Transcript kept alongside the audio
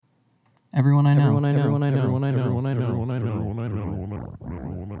Everyone I know. Everyone I know. Everyone I know. Everyone I know. Everyone I know. Everyone I know.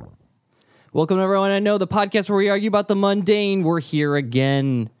 Everyone I know. Welcome to Everyone I Know, the podcast where we argue about the mundane. We're here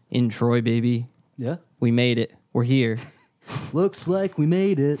again in Troy, baby. Yeah. We made it. We're here. Looks like we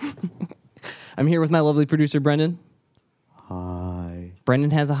made it. I'm here with my lovely producer, Brendan. Hi.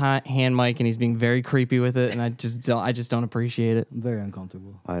 Brendan has a hand mic, and he's being very creepy with it, and I just don't appreciate it. I'm very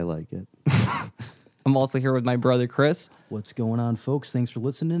uncomfortable. I like it. I'm also here with my brother, Chris. What's going on, folks? Thanks for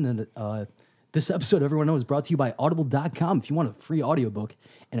listening. And this episode, everyone knows, is brought to you by Audible.com. If you want a free audiobook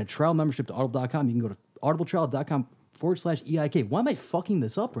and a trial membership to Audible.com, you can go to audibletrial.com/EIK. Why am I fucking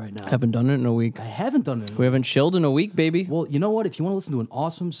this up right now? I haven't done it in a week. I haven't done it. We haven't chilled in a week, baby. Well, you know what? If you want to listen to an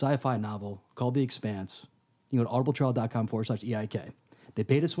awesome sci-fi novel called The Expanse, you can go to audibletrial.com/EIK. They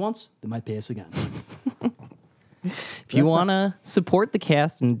paid us once, they might pay us again. If you want to support the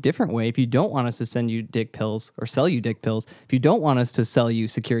cast in a different way, if you don't want us to send you dick pills or sell you dick pills, if you don't want us to sell you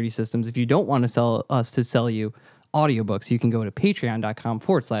security systems, if you don't want to sell you audiobooks, you can go to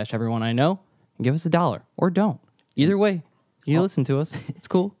patreon.com/everyone I know and give us $1 or don't. Either way, you listen to us. It's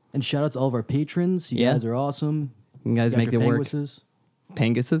cool. And shout out to all of our patrons. You Yeah. guys are awesome. You guys got make it your work. Penguses.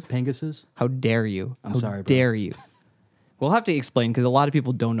 Penguses? How dare you? I'm How sorry, bro. dare you? We'll have to explain because a lot of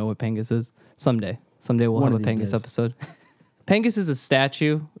people don't know what Pengus is. Someday we'll One have a of these Pengus days. episode. Pengus is a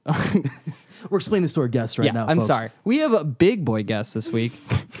statue. We're explaining this to our guests right now, I'm folks. sorry. We have a big boy guest this week,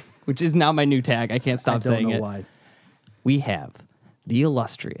 which is now my new tag. I can't stop I saying don't know it. why. We have the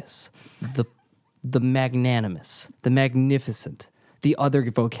illustrious, the magnanimous, the magnificent, the other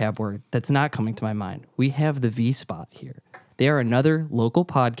vocab word that's not coming to my mind. We have the V-Spot here. They are another local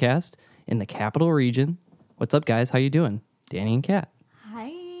podcast in the capital region. What's up, guys? How you doing? Danny and Kat.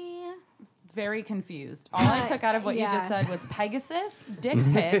 Hi. Very confused. All I took out of what you yeah. just said was Pegasus, dick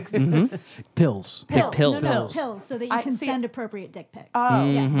pics. Pills. Pills. No, pills, so that you I can see send appropriate dick pics. Oh,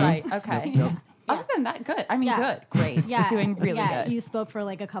 Yes. right. Okay. Other than that, good. I mean, Yeah. good. Great. Yeah, Doing really yeah, good. You spoke for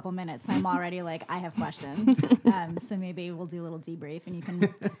like a couple minutes. I'm already like, I have questions. So maybe we'll do a little debrief and you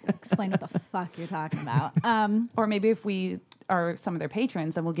can explain what the fuck you're talking about. Or maybe if we are some of their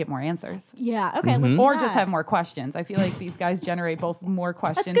patrons, then we'll get more answers. Yeah, okay, let's do Or that. just have more questions. I feel like these guys generate both more That's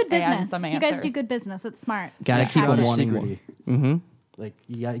questions good and business. some You answers. guys do good business. That's smart. Gotta Smart keep 'em tactic. wanting more. Secret-y. Like,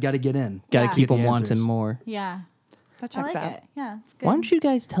 you got to get in. Got to Yeah. keep Get them the wanting answers. more. Yeah. That I checks like out. it. Yeah, it's good. Why don't you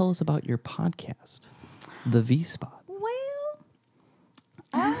guys tell us about your podcast, The V-Spot? Well,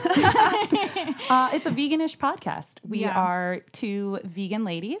 It's a veganish podcast. We Yeah. are two vegan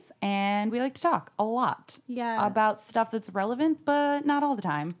ladies, and we like to talk a lot Yeah. about stuff that's relevant, but not all the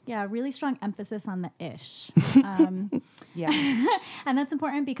time. yeah, really strong emphasis on the ish. Yeah. And that's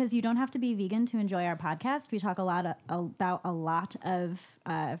important because you don't have to be vegan to enjoy our podcast. We talk a lot about a lot of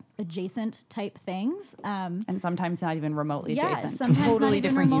adjacent type things. And sometimes not even remotely Yeah, adjacent. sometimes Totally not even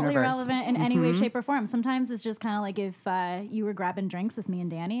different remotely universe. relevant in any way, shape, or form. Sometimes it's just kind of like if you were grabbing drinks with me and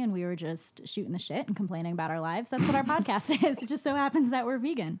Danny and we were just shooting the shit and complaining about our lives. That's what our podcast is. It just so happens that we're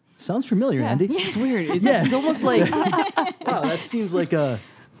vegan. Sounds familiar, Andy. It's weird. It's almost like Wow, that seems like a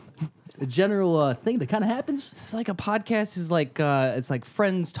general thing that kind of happens. it's like a podcast is like it's like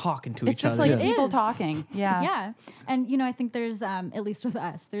friends talking to It's each just other. like It people is. talking. Yeah. Yeah. And, I think there's, at least with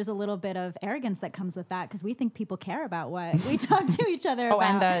us, there's a little bit of arrogance that comes with that because we think people care about what we talk to each other Oh, about.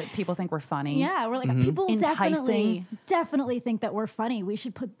 and that people think we're funny. Yeah, we're like, people Enticing. definitely think that we're funny. We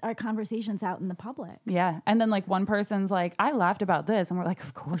should put our conversations out in the public. Yeah. And then like one person's like, I laughed about this. And we're like,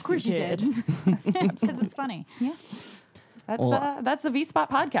 of course you did. Because it's funny. Yeah. Well, That's the V-Spot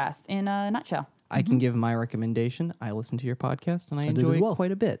podcast in a nutshell. I can give my recommendation. I listen to your podcast and I did enjoy as well. it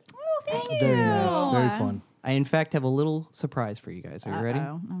quite a bit. Oh, thank you. Very nice. Very fun. I, in fact, have a little surprise for you guys. Are you ready?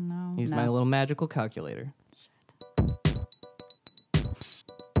 Oh, no. Use my little magical calculator.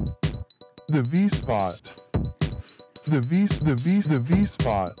 The V-Spot. The V-Spot.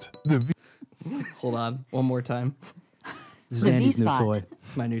 The V. Hold on. One more time. This is Andy's new V-Spot. toy.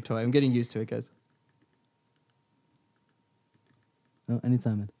 It's my new toy. I'm getting used to it, guys. Oh,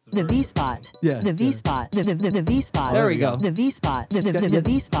 anytime, man. The V-Spot. Yeah, The yeah. V-Spot. The V-Spot. There we go. The V-Spot. The Yeah, the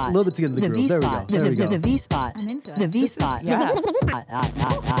V-Spot. a little bit to get in the groove. There we go. V-Spot. There we go. The V-Spot. I'm into it. The V-Spot. Yeah.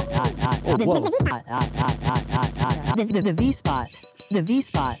 Oh, whoa. The V-Spot. The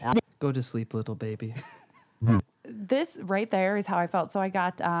V-Spot. Go to sleep, little baby. This right there is how I felt. So I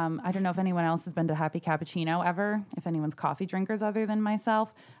got, I don't know if anyone else has been to Happy Cappuccino ever, if anyone's coffee drinkers other than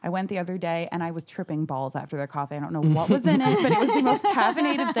myself. I went the other day and I was tripping balls after their coffee. I don't know what was in it, but it was the most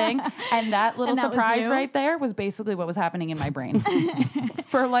caffeinated thing. And that little And that was surprise you? right there was basically what was happening in my brain.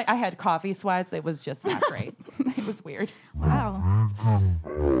 For like, I had coffee sweats. It was just not great. It was weird. Wow.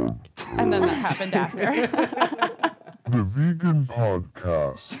 And then that happened after. The Vegan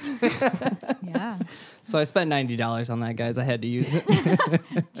Podcast. Yeah. So I spent $90 on that, guys. I had to use it.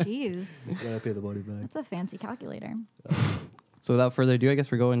 Jeez. Gotta pay the money back. That's a fancy calculator. So without further ado, I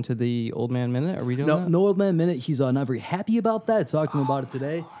guess we're going to the old man minute. Are we doing No, that? no old man minute. He's not very happy about that. I talked to him about it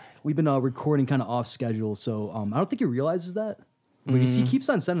today. We've been recording kind of off schedule, so I don't think he realizes that. But he keeps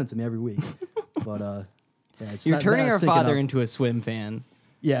on sending it to me every week. But yeah, it's You're not- turning not our syncing father up. into a swim fan.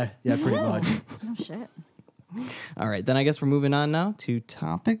 Yeah, pretty much. Oh shit. All right, then I guess we're moving on now to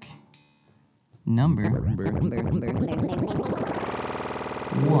topic number one.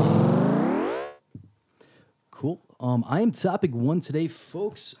 Cool. I am topic one today,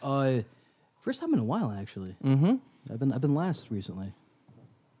 folks. First time in a while, actually. Mm-hmm. I've been last recently.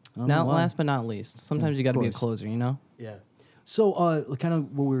 I don't know Not why. last but not least. Sometimes you got to be a course. closer, you know? Yeah. So, kind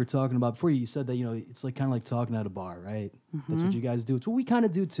of what we were talking about before, you said that, it's like kind of like talking at a bar, right? That's what you guys do. It's what we kind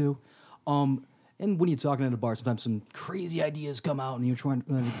of do too. And when you're talking at a bar, sometimes some crazy ideas come out and you're trying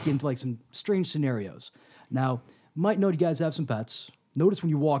to get into like some strange scenarios. Now, might know you guys have some pets. Notice when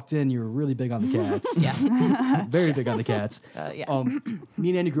you walked in, you're really big on the cats. Yeah. Very big on the cats. Yeah. Me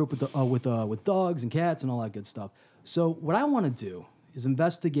and Andy grew up with dogs and cats and all that good stuff. So what I want to do is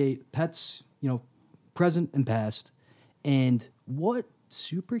investigate pets, present and past, and what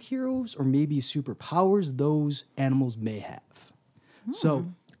superheroes or maybe superpowers those animals may have. So,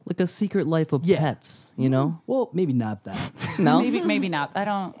 Like a secret life of Yeah. pets, you know? well, maybe not that. No? Maybe not. I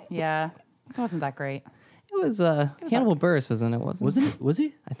don't. Yeah. It wasn't that great. It was Hannibal Buress was in it, wasn't Wasn't it? Was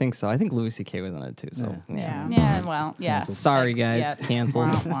he? I think so. I think Louis C.K. was in it too. So yeah. Yeah. Well. Yeah. Canceled. Sorry, guys.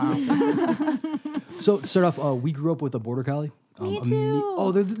 Canceled. Wow. So to start off, we grew up with a border collie. Me a too.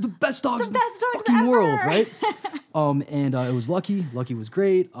 Oh, they're the best dogs. The best dogs fucking world, ever. right? And it was Lucky. Lucky was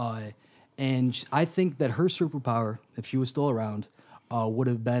great. And I think that her superpower, if she was still around, would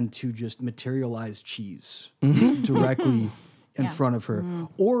have been to just materialize cheese directly in Yeah. front of her,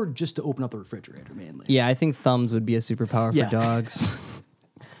 or just to open up the refrigerator mainly. Yeah, I think thumbs would be a superpower Yeah. for dogs.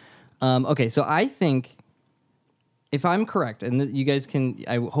 Okay, so I think if I'm correct, and you guys can,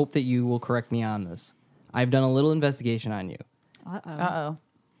 I hope that you will correct me on this. I've done a little investigation on you. Uh-oh.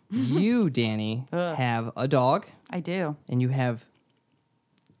 You, Danny, have a dog, I do. and you have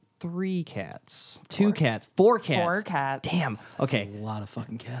 3 cats, 2 cats, 4 cats. 4 cats. Damn. Okay. A lot of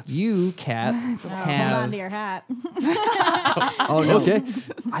fucking cats. You, cat, Oh, hold on have. to your hat. Oh no. Okay.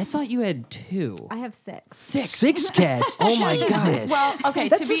 I thought you had 2. I have 6. Six cats. Oh my god. Well, okay.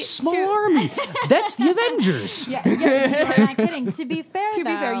 That's to be a small to, army. That's the Avengers. Yeah, you're not kidding. To be fair, to be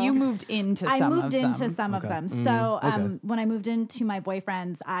fair, though, you moved into I some moved of into them. some of Okay. them. So Okay. when I moved into my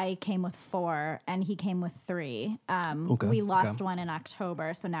boyfriend's, I came with 4 and he came with 3. Okay, We lost okay. one in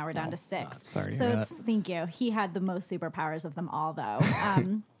October, so now we're down to 6. sorry to so hear it's thank you. He had the most superpowers of them all, though.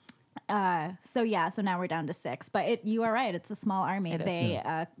 So yeah, so now we're down to 6. But you are right; it's a small army. It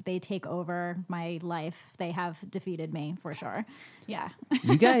is, They take over my life. They have defeated me for sure. Yeah.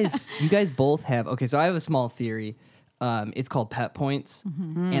 You guys both have. Okay, so I have a small theory. It's called pet points,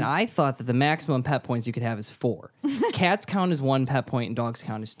 and I thought that the maximum pet points you could have is 4. Cats count as 1 pet point, and dogs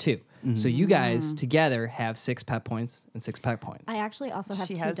count as 2. So you guys together have 6 pet points and 6 pet points. I actually also have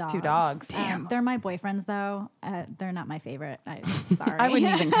She 2 has dogs. 2 dogs. Damn. They're my boyfriends, though. They're not my favorite. I'm sorry. I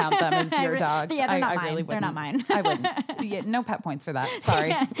wouldn't even count them as I your re- dogs. yeah, they're not I mine. really They're not wouldn't. mine. I wouldn't. Yeah, no pet points for that.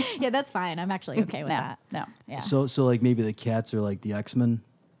 Sorry. yeah, that's fine. I'm actually okay with No. that. No. Yeah. So like maybe the cats are like the X-Men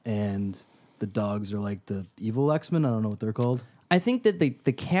and the dogs are like the evil X-Men. I don't know what they're called. I think that the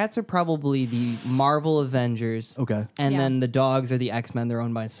cats are probably the Marvel Avengers. Okay. And Yeah. then the dogs are the X-Men. They're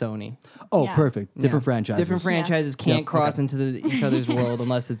owned by Sony. Oh, Yeah. perfect. Different Yeah. franchises. Different franchises can't Yep, cross okay. into each other's world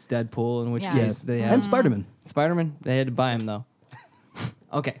unless it's Deadpool, in which Yeah. case they have And Spider-Man. Spider-Man. They had to buy him though.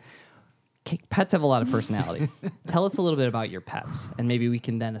 Okay. Pets have a lot of personality. Tell us a little bit about your pets, and maybe we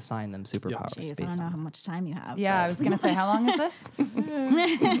can then assign them superpowers. Jeez, I based don't know on how much time you have. Yeah, I was gonna say, how long is this?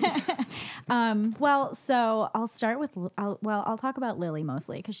 Well, so I'll start with, I'll talk about Lily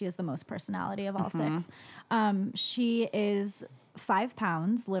mostly because she has the most personality of all 6. She is 5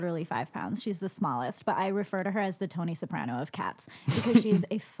 pounds, literally 5 pounds. She's the smallest, but I refer to her as the Tony Soprano of cats because she's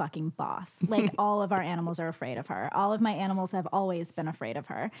a fucking boss. Like all of our animals are afraid of her. All of my animals have always been afraid of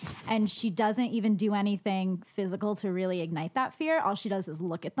her. And she doesn't even do anything physical to really ignite that fear. All she does is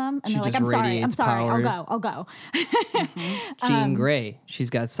look at them and She they're like, just I'm radiates sorry, power. I'll go. Jean Grey. She's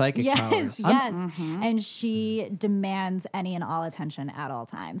got psychic powers. Yes. And she demands any and all attention at all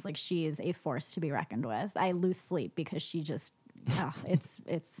times. Like she is a force to be reckoned with. I lose sleep because she just, it's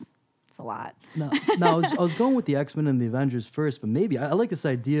It's a lot. No, I was going with the X-Men and the Avengers first, but maybe I like this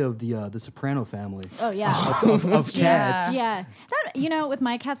idea of the Soprano family Oh yeah. of cats. Yeah. That with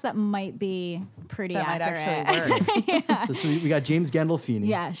my cats that might be pretty That might accurate. actually work. So we got James Gandolfini.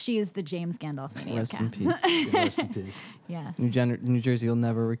 Yeah, she is the James Gandolfini Rest of in cats. peace. Yeah, rest in peace. Yes. New Jersey will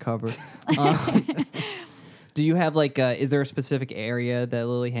never recover. Do you have is there a specific area that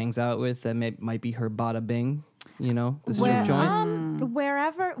Lily hangs out with that might be her bada bing? The strip joint?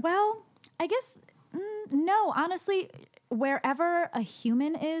 Wherever, well, I guess, no, honestly, wherever a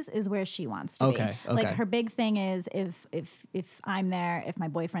human is where she wants to Okay, be. Like okay. her big thing is if I'm there, if my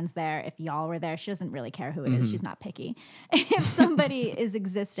boyfriend's there, if y'all were there, she doesn't really care who it is. She's not picky. If somebody is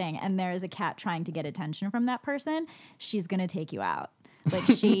existing and there is a cat trying to get attention from that person, she's gonna take you out. Like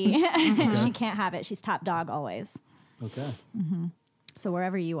she can't have it. She's top dog always. Okay. So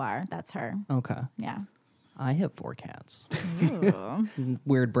wherever you are, that's her. Okay. Yeah. I have 4 cats. Ooh.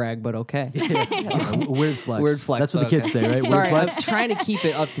 Weird brag, but okay. Weird flex. Weird flex. That's what the okay. kids say, right? Sorry, Weird I flex. was trying to keep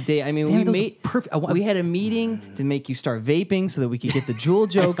it up to date. I mean, Damn, we those are made perfect. we had a meeting to make you start vaping so that we could get the jewel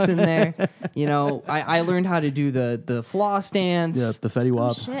jokes in there. I learned how to do the floss dance. Yeah, the Fetty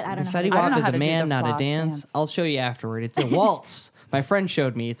Wap. Shit, I The don't know. Fetty I don't Wap know is how a to do man, the not a floss dance. dance. I'll show you afterward. It's a waltz. My friend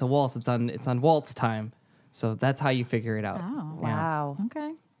showed me. It's a waltz. It's on waltz time. So that's how you figure it out. Oh, Yeah. Wow.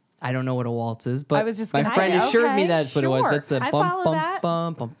 okay. I don't know what a waltz is, but I was just my gonna friend say, assured me okay, that's what it was. sure. That's the I bum follow bum that.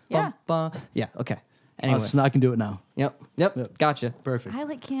 bum bum Yeah. bum bum. Yeah. Okay. Anyway. So now I can do it now. Yep. Gotcha. Perfect.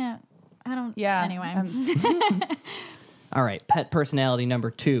 I can't. I don't. Yeah. Anyway. All right. Pet personality number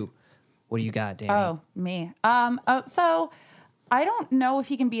 2. What do you got, Danny? Oh, me. So I don't know if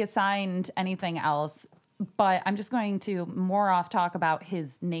he can be assigned anything else, but I'm just going to more off talk about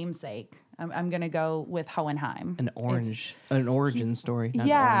his namesake. I'm going to go with Hohenheim. An origin story. not an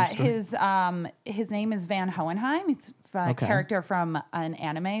Yeah, orange story. his name is Van Hohenheim. He's a Okay. character from an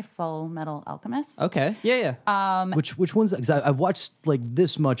anime, Full Metal Alchemist. Okay. Yeah. Which ones? Because I've watched like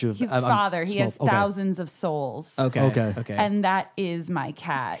this much of. His I'm father. He has small- okay. thousands of souls. Okay. Okay. And that is my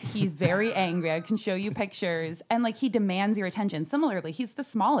cat. He's very angry. I can show you pictures. And he demands your attention. Similarly, he's the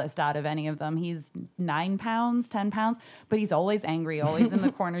smallest out of any of them. He's 9 pounds, 10 pounds, but he's always angry, always in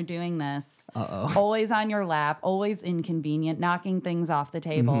the corner doing this. Always on your lap, always inconvenient, knocking things off the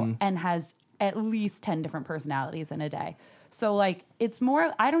table, and has at least 10 different personalities in a day. So it's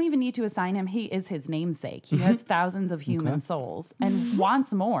more, I don't even need to assign him. He is his namesake. He has thousands of human souls and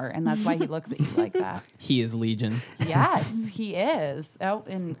wants more. And that's why he looks at you like that. He is Legion. Yes, he is. Oh,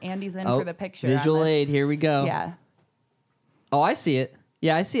 and Andy's in for the picture. on Visual this. aid. Here we go. Yeah. Oh, I see it.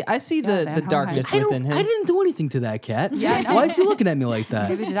 Yeah, I see the Van darkness Hohenheim. within him. I didn't do anything to that cat. Yeah, I know. Why is he looking at me like that?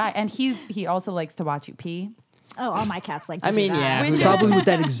 Neither did I. And he also likes to watch you pee. Oh, all my cats like to I do mean, that. yeah. Which who is- doesn't? Probably with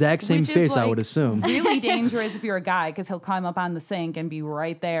that exact same Which is, face, I would assume. Really dangerous if you're a guy because he'll climb up on the sink and be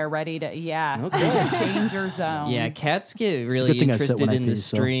right there ready to, danger zone. Yeah, cats get really good thing I sit interested when I in the pee,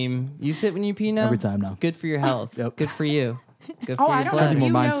 so- stream. You sit when you pee now? Every time It's now. good for your health. Yep. Good for you. Good for Oh, your I don't blood. know if More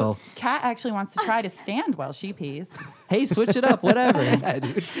you mindful. know, Kat actually wants to try to stand while she pees. Hey, switch it up. Whatever. I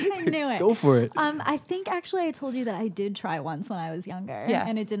knew it. Go for it. I think actually I told you that I did try once when I was younger. Yes.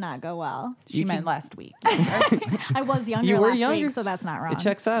 And it did not go well. She meant last week. I was younger You were last younger. week, so that's not wrong. It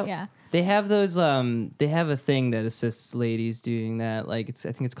checks out. Yeah. They have those. They have a thing that assists ladies doing that. I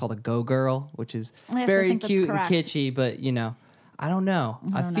think it's called a Go Girl, which is Yes, I very think that's cute correct. and kitschy. But I don't know.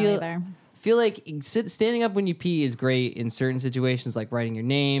 I don't know either. Feel like standing up when you pee is great in certain situations, like writing your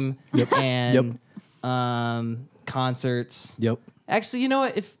name and concerts. Yep. Actually, you know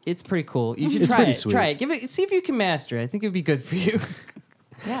what? It's pretty cool. You should It's try pretty it. sweet. Try it. Give it. See if you can master it. I think it would be good for you.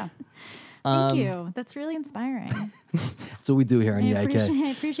 Yeah. Thank you. That's really inspiring. That's what we do here on I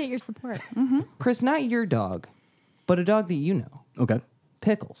EIK. appreciate your support. Chris, not your dog, but a dog that you know. Okay.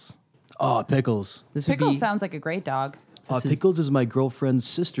 Pickles. Oh, Pickles. This would Pickles be sounds like a great dog. Pickles is my girlfriend's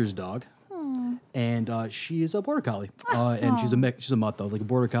sister's dog. And she is a border collie. And she's a mix. She's a mutt, though, like a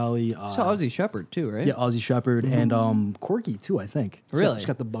border collie. so Aussie Shepherd too, right? Yeah, Aussie Shepherd and corgi too. I think. So Really? she's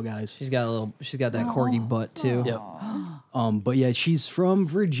got the bug eyes. She's got that corgi butt too. Yep. But yeah, she's from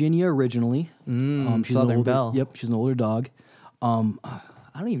Virginia originally. She's an Southern older, Belle. Yep, she's an older dog. I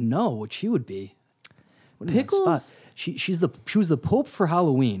don't even know what she would be. What is that Pickles? spot? She was the Pope for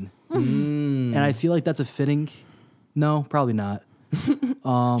Halloween, and I feel like that's a fitting. No, probably not.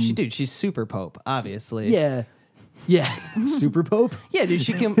 She's super Pope, obviously. Yeah, Super Pope. Yeah, dude,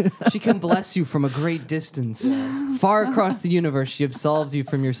 she can bless you from a great distance. Far across the universe, she absolves you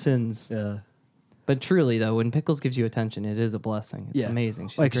from your sins. Yeah. But truly, though, when Pickles gives you attention, it is a blessing. It's Yeah. amazing.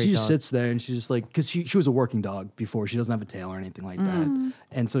 She's Like a great she just dog. sits there and she's just like, because she was a working dog before. She doesn't have a tail or anything like that,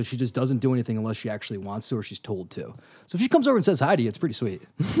 and so she just doesn't do anything unless she actually wants to or she's told to. So if she comes over and says hi to you, it's pretty sweet.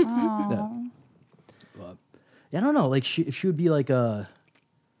 Yeah. But, yeah, I don't know. Like if she would be like a.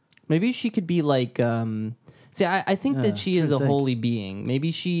 Maybe she could be like. See, I think Yeah, that she trying is to a think. holy being.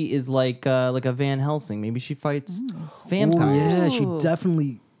 Maybe she is like a Van Helsing. Maybe she fights Oh, vampires. yeah, she Ooh.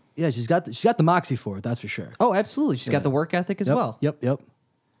 definitely. Yeah, she's got the moxie for it. That's for sure. Oh, absolutely. She's got the work ethic as Yep, well. Yep.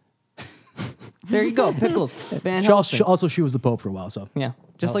 There you go, Pickles. Van She also, Helsing. she was the Pope for a while, so Yeah,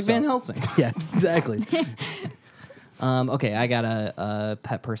 just like helps Van out. Helsing. yeah, exactly. Okay, I got a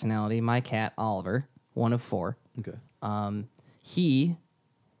pet personality. My cat, Oliver, 1 of 4. Okay. He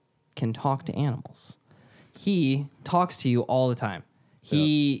can talk to animals. He talks to you all the time.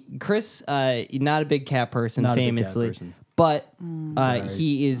 Chris, not a big cat person, Not a big cat famously, person. but Sorry.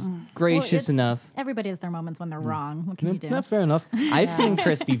 he is Well, gracious it's- enough. Everybody has their moments when they're wrong. What can you do? Yeah, fair enough. I've seen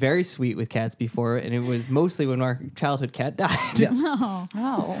Chris be very sweet with cats before, and it was mostly when our childhood cat died. Yes. Oh.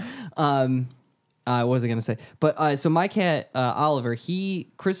 What was I gonna say? But so my cat Oliver,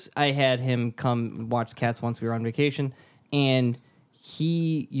 Chris, I had him come watch cats once we were on vacation, and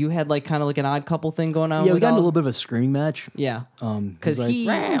you had like kind of like an odd couple thing going on. Yeah, we with got into a Oliver. little bit of a screaming match. Yeah, Because because he.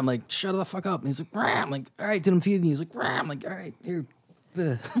 Ram, I'm like, shut the fuck up. And he's like, Ram. I'm like, all right, did him feed? And he's like, Ram. I'm like, all right, here.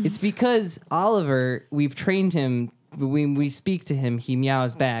 Ugh. It's because Oliver, we've trained him. When we speak to him, he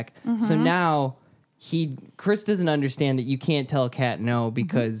meows back. So now Chris doesn't understand that you can't tell a cat no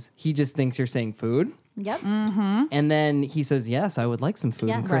because he just thinks you're saying food. Yep. And then he says, "Yes, I would like some food."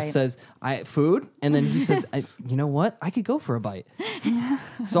 And Yes. Chris Right. says, food?" And then he says, "You know what? I could go for a bite."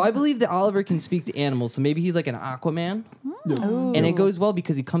 So I believe that Oliver can speak to animals. So maybe he's like an Aquaman, and it goes well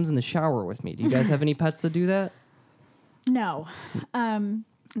because he comes in the shower with me. Do you guys have any pets that do that? No.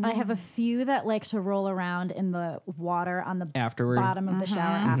 I have a few that like to roll around in the water on the Afterward. bottom of the shower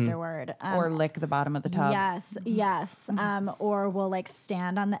afterward. Or lick the bottom of the tub. Yes. Or we'll like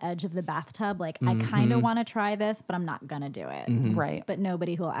stand on the edge of the bathtub. Like, I kind of want to try this, but I'm not going to do it. Right. But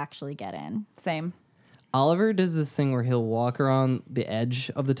nobody who will actually get in. Same. Oliver does this thing where he'll walk around the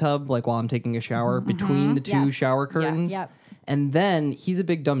edge of the tub, like while I'm taking a shower, between the two Yes. shower curtains. Yep. And then he's a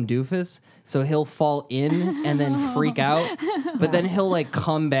big dumb doofus, so he'll fall in and then freak out. But then he'll like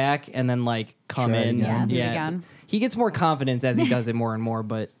come back and then like come Try in. again. Do it again. He gets more confidence as he does it more and more,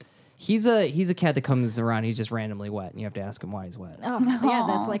 but he's a cat that comes around, he's just randomly wet, and you have to ask him why he's wet. Oh, yeah,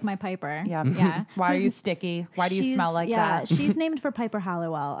 that's like my Piper. Yeah. Yeah. Why are you sticky? Why do you She's- smell like yeah, that? she's named for Piper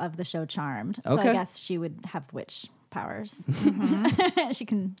Halliwell of the show Charmed. So Okay. I guess she would have witch powers. She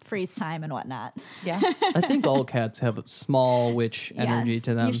can freeze time and whatnot. Yeah. I think all cats have a small witch energy Yes.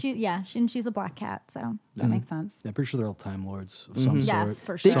 to them. She's a black cat, so That makes sense. Yeah, pretty sure they're all time lords of some Yes, sort.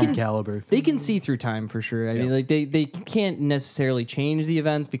 for Some sure. caliber. They can see through time for sure. I mean, like they can't necessarily change the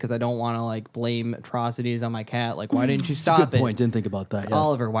events because I don't want to like blame atrocities on my cat. Like, why didn't you stop Good point. Didn't think about that. Yeah.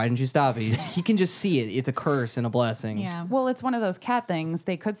 Oliver, why didn't you stop it? He can just see it. It's a curse and a blessing. yeah. Well, it's one of those cat things.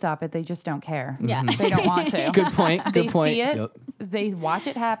 They could stop it. They just don't care. Yeah. They don't want to. Good point. Good They point. see it. Yep. They watch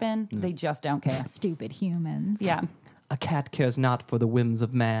it happen. They just don't care. Stupid humans. Yeah. A cat cares not for the whims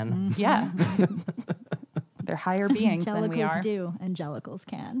of man. Yeah. They're higher beings than we are. Angelicals do. Angelicals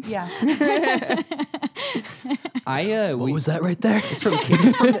can. Yeah. What was that right there? It's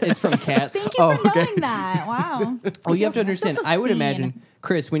from cats. Thank you for knowing that. Wow. Oh, you have to understand. Feels I would seen. imagine,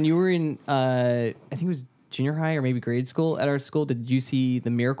 Chris, when you were in, I think it was junior high or maybe grade school at our school, did you see The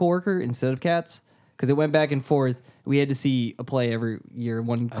Miracle Worker instead of Cats? Because it went back and forth. We had to see a play every year,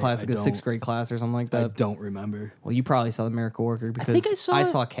 one class, I like a don't. sixth grade class or something like I that. don't remember. Well, you probably saw The Miracle Worker because think I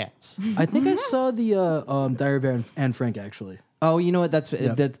saw- Cats. I think I saw the Diary of Anne Frank actually. Oh, you know what? That's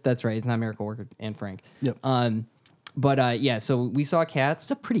Yep. that's right. It's not Miracle Worker and Frank. Yep. But yeah. So we saw Cats.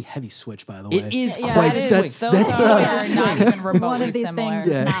 It's a pretty heavy switch, by the way. It is Yeah, quite it a is. swing. Those two that's, are not even remotely One of these similar. things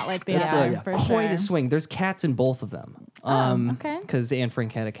Yeah. is not like the That's, other, yeah. for Quite sure. a swing. There's cats in both of them. okay. Because Anne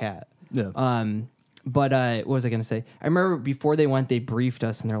Frank had a cat. Yeah. But what was I going to say? I remember before they went, they briefed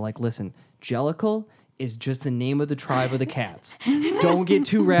us, and they're like, "Listen, Jellicle is just the name of the tribe of the cats. Don't get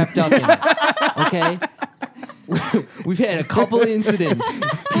too wrapped up in it, okay?" We've had a couple incidents,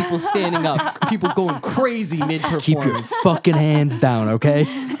 people standing up, people going crazy mid-performance. Keep your fucking hands down, okay?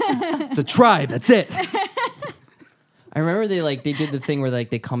 It's a tribe. That's it. I remember they did the thing where like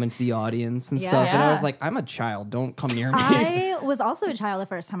they come into the audience and stuff, and I Yeah. was like, "I'm a child. Don't come near me." I was also a child the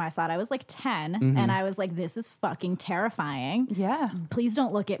first time I saw it. I was like 10, and I was like, this is fucking terrifying. Yeah. Please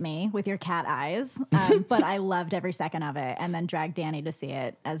don't look at me with your cat eyes. But I loved every second of it, and then dragged Danny to see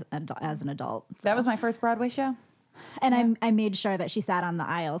it as an adult. That was my first Broadway show. And I made sure that she sat on the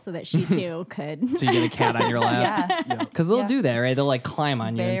aisle so that she too could. So you get a cat on your lap. Yeah. Because they'll Yeah. do that, right? They'll like climb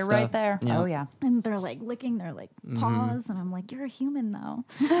on you and They're stuff. right there. Yeah. Oh, yeah. And they're like licking their like paws, and I'm like, "You're a human, though."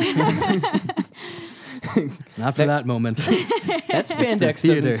 Not for that moment. That spandex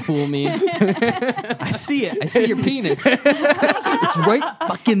theater. doesn't fool me. I see it. I see your penis. It's right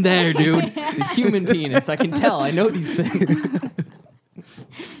fucking there, dude. It's a human penis. I can tell. I know these things.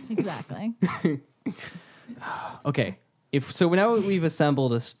 Exactly. Okay. So now we've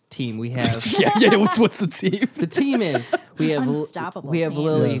assembled a team. We have yeah. What's the team? the team is we have Unstoppable we have team.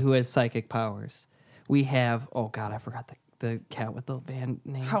 Lily Yeah. who has psychic powers. We have I forgot the cat with the van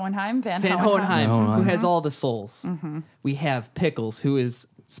name. Hohenheim, Van Van Hohenheim. Hohenheim, who Hohenheim. has all the souls. We have Pickles, who is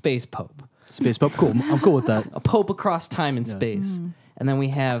Space Pope, Space Pope. Cool. I'm cool with that. a pope across time and Yeah. space. And then we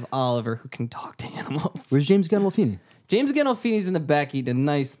have Oliver, who can talk to animals. Where's James Gandolfini? James Gandolfini's in the back eating a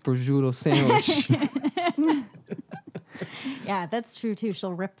nice prosciutto sandwich. Yeah, that's true too.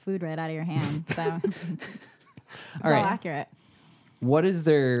 She'll rip food right out of your hand. So it's All all right. accurate. What's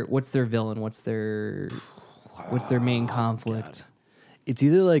their villain? What's their main conflict? It's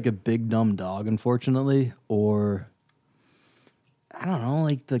either like a big dumb dog, unfortunately, or I don't know,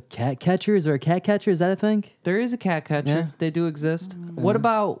 like the cat catcher. Is there a cat catcher? Is that a thing? There is a cat catcher. Yeah. They do exist. What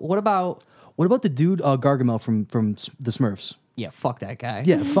about What about the dude Gargamel from the Smurfs? yeah, fuck that guy.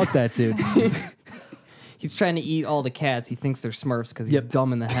 Yeah, fuck that dude. He's trying to eat all the cats. He thinks they're Smurfs because he's Yep.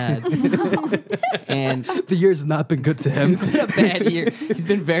 dumb in the head. And The years have not been good to him. it's been a bad year. He's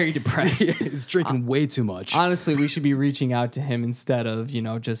been very depressed. He's drinking way too much. Honestly, we should be reaching out to him instead of,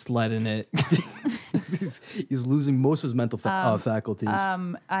 just letting it. He's losing most of his mental faculties.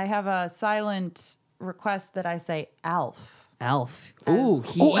 I have a silent request that I say Alf. Alf. Ooh,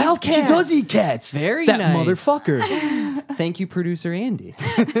 he oh, eats Alf, she cats. does eat cats. Very that nice. motherfucker. Thank you, producer Andy.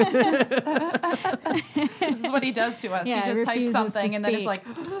 This is what he does to us. Yeah, he just types refuses something to and then it's speak. like,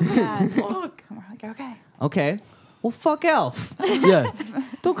 Yeah. look. And we're like, okay. Okay. Well, fuck Alf. Yeah.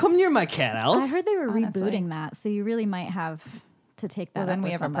 Don't come near my cat, I Alf. heard they were Honestly. rebooting that, so you really might have to take that. Well, then up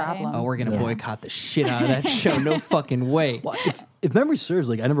we with have a somebody. problem. Oh, we're going to Yeah. boycott the shit out of that show. No fucking way. Well, if memory serves,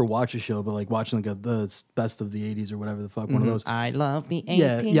 like I never watched the show, but like watching like the best of the '80s or whatever the fuck, one of those. I love the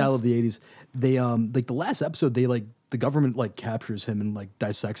 80s. Yeah, I love the '80s. They like the last episode, they like the government like captures him and like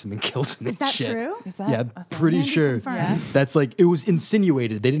dissects him and kills him. Is and that shit. true? Is that Yeah, a thing? pretty sure. confirm. Yeah. That's like it was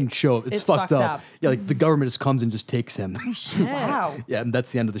insinuated. They didn't show it. It's fucked fucked up. up. Yeah, like the government just comes and just takes him. Shit. Wow. Yeah, and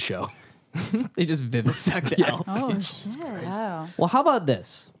that's the end of the show. They just vivisect Alf. Oh shit. Oh. Well, how about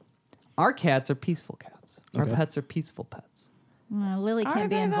this? Our cats are peaceful cats. Our Okay. pets are peaceful pets. Lily Are can't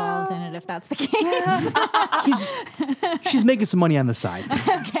be they, involved though? in it if that's the case. She's making some money on the side.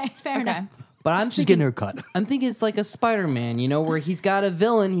 Okay, fair Okay. enough. But I'm She's thinking, getting her cut. I'm thinking it's like a Spider-Man, where he's got a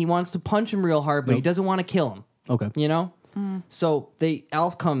villain. He wants to punch him real hard, but he Nope. doesn't want to kill him. Okay. So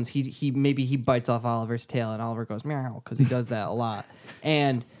Alf comes. He maybe he bites off Oliver's tail, and Oliver goes meow because he does that a lot.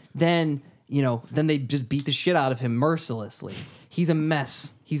 And then then they just beat the shit out of him mercilessly. He's a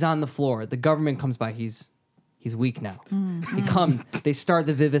mess. He's on the floor. The government comes by. He's weak now. He comes. They start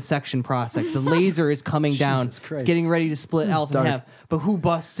the vivisection process. The laser is coming down. Jesus Christ. It's getting ready to split Alf in dark. half. But who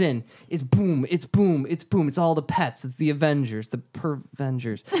busts in? It's boom. It's boom. It's boom. It's all the pets. It's the Avengers. The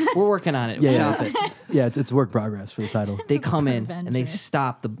Pervengers. We're working on it. Yeah, Stop yeah. it. Yeah, it's work progress for the title. They come in and they Avengers.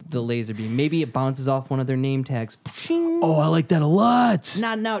 stop the laser beam. Maybe it bounces off one of their name tags. Pshing. Oh, I like that a lot.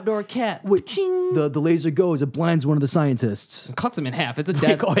 Not an outdoor cat. Wait, Pshing. the laser goes, it blinds one of the scientists. Cuts him in half. It's a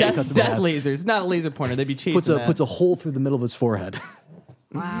death, Oh, yeah, cuts him in half. laser. It's not a laser pointer. They'd be chasing Puts that. a hole through the middle of his forehead.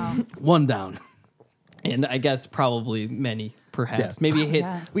 Wow. One down. And I guess probably many, perhaps. Yeah. Maybe it hit.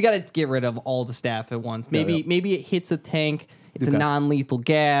 Yeah. We got to get rid of all the staff at once. Maybe yeah. maybe it hits a tank. It's a Okay. non-lethal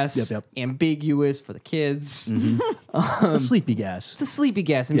gas. Yep. Ambiguous for the kids. A sleepy gas. It's a sleepy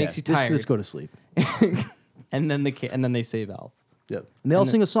gas. It makes you tired. Just go to sleep. and then they save Alf. Yep. And they all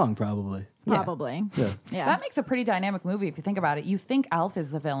sing a song, probably. Probably. Yeah. Yeah. That makes a pretty dynamic movie if you think about it. You think Alf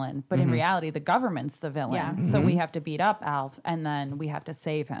is the villain, but in reality, the government's the villain. Yeah. So we have to beat up Alf, and then we have to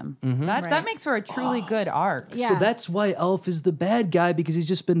save him. That Right. makes for a truly good arc. Yeah. So that's why Elf is the bad guy, because he's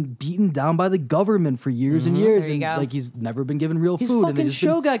just been beaten down by the government for years and years. There you and go. like he's never been given real His food. and they fucking just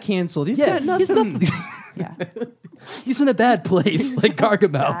show got canceled. He's yeah, got he's nothing. nothing. Yeah. He's in a bad place, like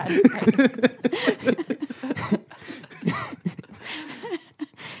Gargamel.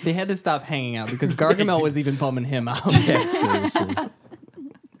 They had to stop hanging out because Gargamel was even bumming him out. Yeah, seriously.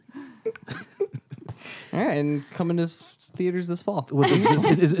 All right, and coming to theaters this fall. What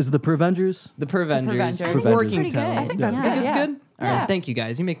is the Prevengers? The Pervengers. Prevengers. Prevengers. Working Pretty good. title. I think Yeah. that's Yeah. good. Think it's Yeah. good? All right, Yeah. thank you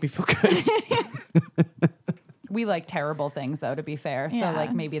guys. You make me feel good. We like terrible things, though. To be fair, Yeah. so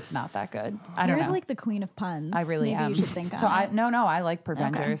like maybe it's not that good. I don't You're know. like the queen of puns. I really Maybe am. you should think so. on it. I like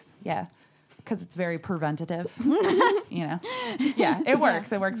preventers. Yeah, because it's very preventative. You know. Yeah, it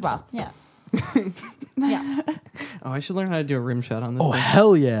works. It works well. Yeah. Yeah. Oh, I should learn how to do a rim shot on this Oh thing.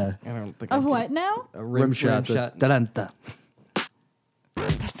 hell yeah! I don't think I Of could. what now? A Rim shot. shot. Da-da-da.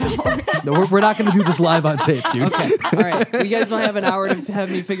 No, we're not going to do this live on tape, dude. Okay. All right. You guys don't have an hour to have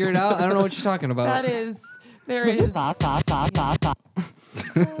me figure it out. I don't know what you're talking about. That is. There is. Spot, spot, spot, spot, spot.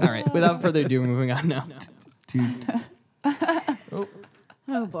 All right. Without further ado, moving on now to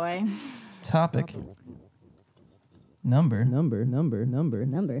Oh boy. topic. Number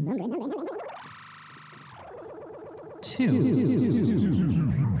 2.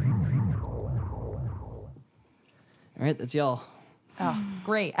 All right, that's y'all. Oh,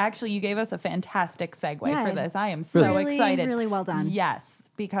 great. Actually, you gave us a fantastic segue Yeah, for this. I am so really, excited. really well done. Yes,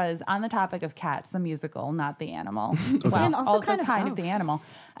 because on the topic of Cats, the musical, not the animal. Well, And also also kind kind of of the animal,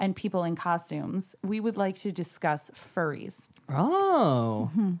 and people in costumes, we would like to discuss furries.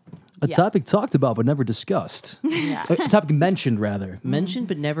 Oh. A Yes. topic talked about but never discussed. Yeah. A topic mentioned, rather. Mentioned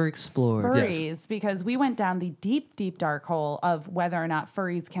but never explored. Furries, because we went down the deep, deep dark hole of whether or not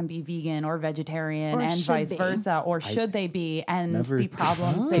furries can be vegan or vegetarian Or and should vice be. versa, or should they be, and never the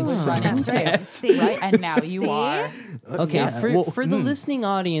problems they would run That's into. right. See? Right? And now you See? are. Okay, Yeah. for, Well, for the listening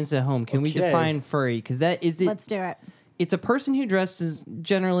audience at home, can we Okay. define furry? Because that is it. Let's do it. It's a person who dresses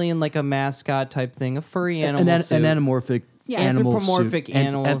generally in like a mascot type thing, a furry animal An suit. anamorphic Yeah. animal Anthropomorphic suit.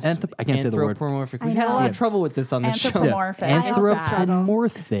 animals. I can't say the word. Anthropomorphic. I We've had a know. lot Yeah. of trouble with this on the show. Anthropomorphic. I also struggle.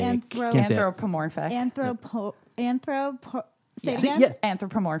 Anthropomorphic. Can't say it. Anthropomorphic. Say it See, again. yeah.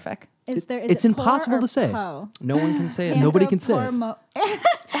 Anthropomorphic. Is there? Is It's it impossible por to or say. po? No one can say it. Nobody can say it.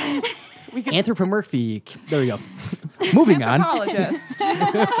 Anthropomorphic. There we go. Moving on. Anthropologist.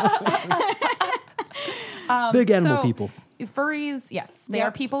 Big animal so- people. Furries, yes. They are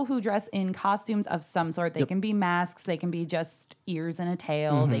Yep. people who dress in costumes of some sort. They can be masks. They can be just ears and a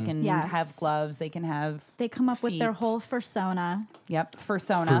tail. They can Yes. have gloves. They can have, They come up with their feet. whole persona. yep,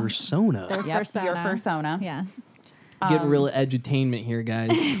 fursona. Persona. Their Yep, fursona. your fursona. Yes. Get real edutainment here, guys.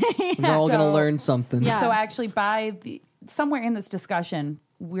 We're all gonna So- learn something. Yeah. So actually, somewhere in this discussion,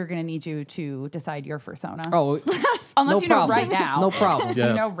 we're going to need you to decide your fursona. Oh, Unless no you know problem. right now. No problem. Do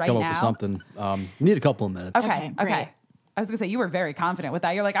you know right come now? up with something. Need a couple of minutes. Okay, Okay, great. okay. I was gonna say you were very confident with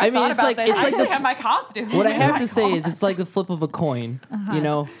that. You're like, I I mean, thought it's about like- this. it's I like actually the- have my costume. What I have Oh to my say God. is it's like the flip of a coin. You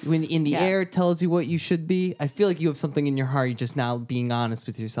know, when in the Yeah. air it tells you what you should be. I feel like you have something in your heart. You're just now being honest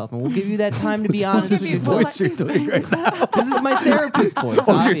with yourself, and we'll give you that time to be honest with What yourself. voice you're doing right now? This is my therapist voice. Oh, it's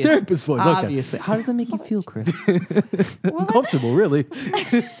your obvious- therapist voice, okay. Obviously. How does that make you feel, Chris? Uncomfortable, really.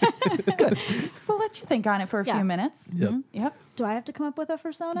 We'll let you think on it for a Yeah. few minutes. Yep. Yep. Do I have to come up with a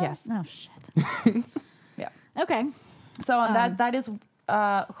persona? Yes. Oh shit. Yep. Okay. So that is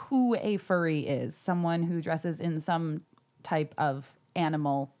who a furry is. Someone who dresses in some type of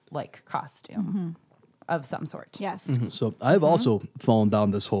animal-like costume of some sort. Yes. So I've also fallen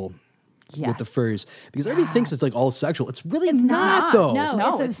down this hole with the Yes. furries because everybody thinks it's like all sexual. It's really It's not, though. No, No,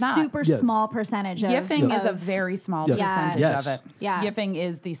 it's a it's not. super Yeah. small percentage of Yiffing is a of- very small Yeah. percentage Yes. of it. Yeah. Yiffing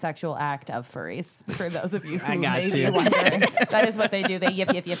is the sexual act of furries. For those of you who I got may you. be wondering, that is what they do. They yiff,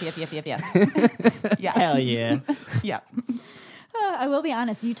 yiff, yiff, yiff, yiff, yiff, yiff. Yeah. Hell yeah. Yeah. I will be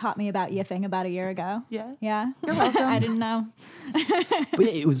honest. You taught me about yiffing about a year ago. Yeah. Yeah. You're welcome. I didn't know. But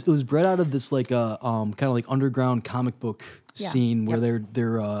yeah, it was bred out of this like kind of like underground comic book Yeah. scene where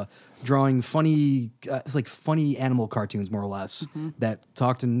they're drawing funny it's like funny animal cartoons more or less that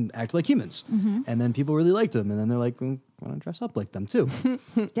talked and acted like humans, and then people really liked them, and then they're like, I want to dress up like them too.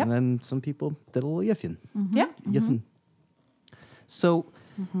 Yep. And then some people did a little yiffing. Yeah. Yiffing. So,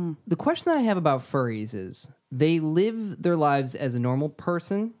 the question that I have about furries is they live their lives as a normal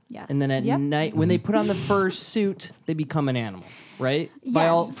person. Yes. And then at Yep. night, when they put on the fur suit, they become an animal, right?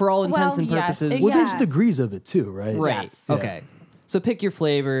 Yes. For all intents Well, and yes, purposes. Well, there's Yeah. degrees of it too, right? Right. Yes. Yeah. Okay. So pick your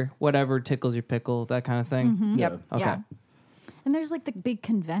flavor, whatever tickles your pickle, that kind of thing. Yep. Okay. Yeah. And there's like the big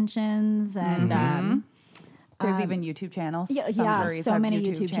conventions and There's even YouTube channels. yeah, Some yeah, furries so have many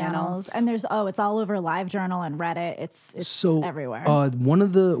YouTube channels. And there's it's all over LiveJournal and Reddit. It's So everywhere. one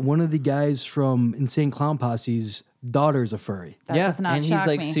of the guys from Insane Clown Posse's daughter's a furry. That yeah. does not and he's shock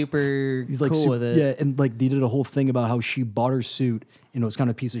like me. super He's like cool with it. Yeah, and like they did a whole thing about how she bought her suit and it was kind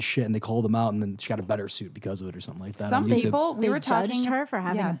of a piece of shit, and they called him out, and then she got a better suit because of it or something like that. Some on YouTube. people, we they were judged talking her for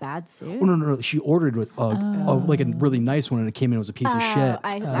having yeah. a bad suit. Oh, no. She ordered with like a really nice one, and it came in. It was a piece of shit.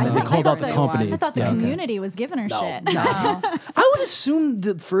 I And thought- then they I called thought out the the- company. I thought the Yeah. community was giving her shit. No. I would assume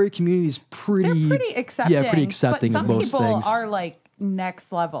the furry community is pretty. They're pretty accepting. Yeah, pretty accepting but of some most people things. are like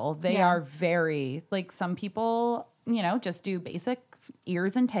next level. They Yeah. are very, like, some people, just do basic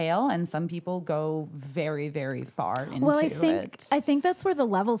ears and tail, and some people go very, very far into Well, it. I think that's where the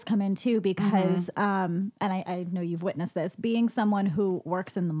levels come in too, because Mm-hmm. and I know you've witnessed this. Being someone who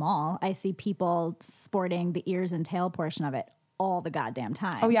works in the mall, I see people sporting the ears and tail portion of it all the goddamn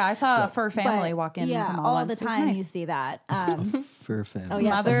time. Oh yeah, I saw a fur family But, walk in yeah, the mall all once. the It was time nice. you see that. Fur family. Oh, yeah.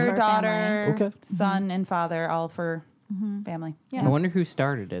 Yes, a Mother, fur daughter, family. Okay. son, and father, all for family. I Yeah, wonder who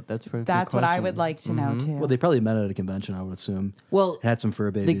started it. That's what. that's what I would like to know too. Well, they probably met at a convention, I would assume. Well, It had some fur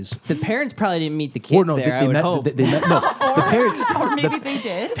babies. the parents probably didn't meet the kids Or no, there. I they would met. hope. They met. No, the parents. or maybe they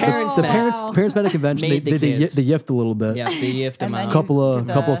did. Parents The met. parents met at a convention. Made the They kids. yiffed a little bit. Yeah, they yiffed them And then out. you Couple of-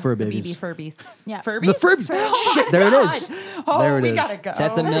 did couple of the fur BB babies. Furbies. Yeah. Furbies. The Furbies. Oh Shit, my there it God. is. Oh, There it we is. gotta go.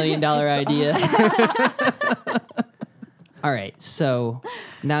 That's $1 million idea. All right, so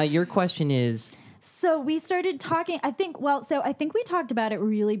now your question is, So we started talking. I think we talked about it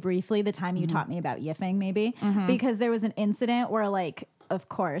really briefly the time you taught me about yiffing, maybe because there was an incident where, like, of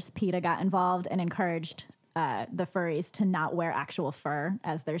course, PETA got involved and encouraged the furries to not wear actual fur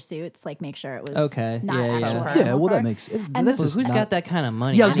as their suits, like make sure it was Okay, not yeah, yeah. actual Yeah, Yeah, animal well, fur. that makes. And that's this- well, just who's not- got that kind of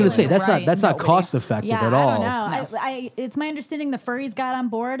money? Yeah, I was going to say anyway? that's Right, not nobody. cost effective Yeah, at all. I don't know. It's my understanding the furries got on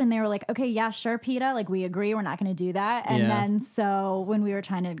board and they were like, okay, yeah, sure, PETA, like we agree, we're not going to do that. And Yeah. then so when we were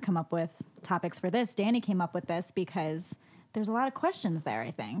trying to come up with topics for this, Danny came up with this because there's a lot of questions there,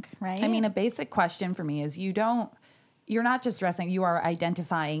 I think, right? I mean, a basic question for me is you're not just dressing, you are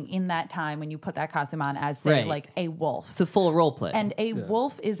identifying in that time when you put that costume on as, say, Right. like a wolf. It's a full role play. And a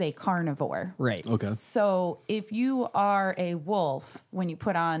wolf is a carnivore. right. Okay. So if you are a wolf, when you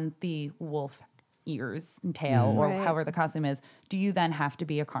put on the wolf ears and tail or Right. however the costume is, do you then have to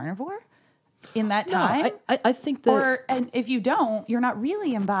be a carnivore in that No, time? I think that. and if you don't, you're not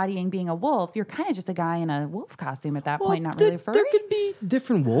really embodying being a wolf. You're kind of just a guy in a wolf costume at that point, not really a furry. There could be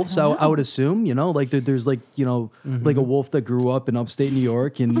different wolves. I would assume, like there's like like a wolf that grew up in upstate New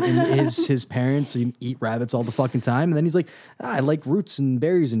York, and his parents eat rabbits all the fucking time, and then he's like, I like roots and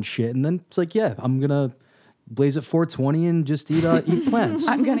berries and shit, and then it's like, yeah, I'm gonna blaze at 420 and just eat plants.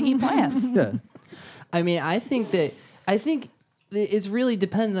 I'm going to eat plants. Yeah. I mean, I think it really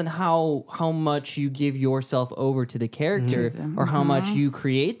depends on how much you give yourself over to the character or how much you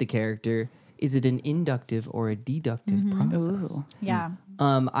create the character. Is it an inductive or a deductive process? Ooh. yeah.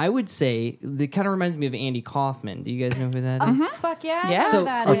 I would say it kind of reminds me of Andy Kaufman. Do you guys know who that is? Fuck yeah. Yeah. I know So, who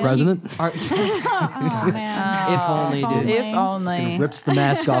that Our is. president Oh, man. If only, dude. If only. rips the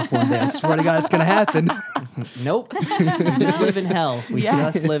mask off one day. I swear to God, it's gonna happen. Nope. We just live in hell. We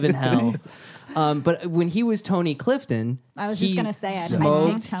Yes. just live in hell. But when he was Tony Clifton, I was he just gonna say, I'd take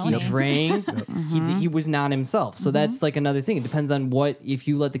smoked, Tony. he drank, he was not himself. So that's like another thing. It depends on if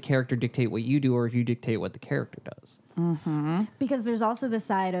you let the character dictate what you do or if you dictate what the character does. Because there's also the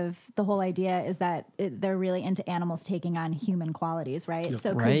side of the whole idea is that they're really into animals taking on human qualities, right?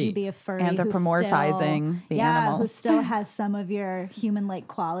 So could you Right. be a furry who Anthropomorphizing still, the who animals. still has some of your human-like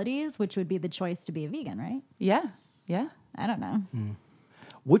qualities, which would be the choice to be a vegan, right? Yeah. Yeah. I don't know.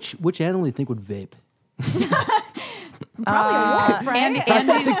 Which animal do you think would vape? Probably a wolf, right?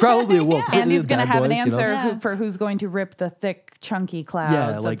 I think probably a wolf. Andy's The going to bad have an boys, answer Yeah. for who's going to rip the thick, chunky clouds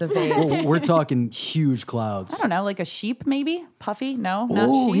Yeah, like of the vape. well, we're talking huge clouds. I don't know, like a sheep, maybe puffy. No, not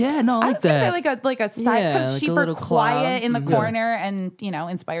Oh, sheep. yeah, no, I like was gonna that. say like a side Yeah, because like a sheep are little quiet cloud. in the corner and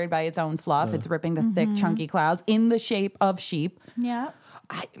inspired by its own fluff. It's ripping the thick, chunky clouds in the shape of sheep. Yeah.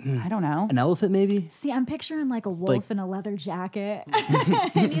 I don't know. An elephant, maybe. See, I'm picturing like a wolf Like- in a leather jacket.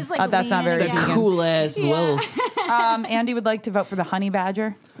 And he's like, That's not leaning very down. vegan. Cool ass wolf. Andy would like to vote for the honey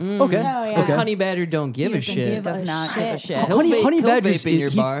badger. Okay. Oh, yeah. Because Honey Badger don't give a doesn't shit. give Does a not give a shit. shit. He'll vape- he'll Badger's- vape in your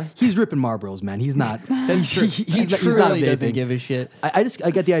he's, bar. He's ripping Marlboros, man. He's not. That's true. He's He not truly doesn't vaping. give a shit. I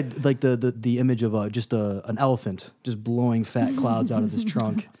got the image of just an elephant just blowing fat clouds out of his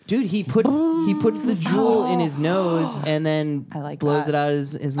trunk. Dude, he puts the jewel in his nose and then I like blows that. it out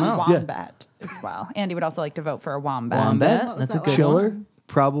his A mouth. wombat as well. Andy would also like to vote for a wombat. Wombat. What was That's a that good last Chiller, one.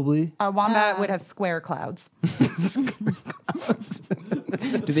 probably. A wombat would have square clouds.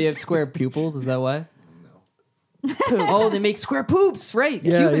 Do they have square pupils? Is that why? Oh, they make square poops, right?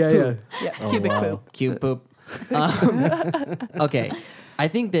 Yeah, Cubic yeah, poop. yeah. Yeah, cubic wow. poop. Cute poop. Okay. I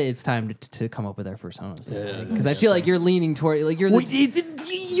think that it's time to come up with our personas. Because I feel like you're leaning toward, like, you're the.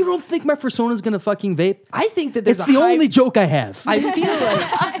 You don't think my persona's gonna fucking vape? I think that there's It's a the high, only joke I have. I feel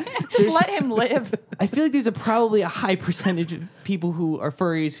like Just let him live. I feel like there's probably a high percentage of people who are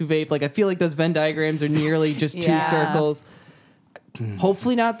furries who vape. Like, I feel like those Venn diagrams are nearly just two Yeah. circles.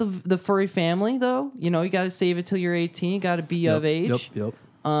 Hopefully not the furry family though. You got to save it till you're 18. You got to be of age. Yep.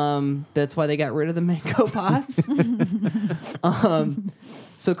 That's why they got rid of the mango pots.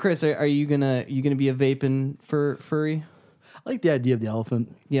 So Chris, are you gonna be a vaping furry? I like the idea of the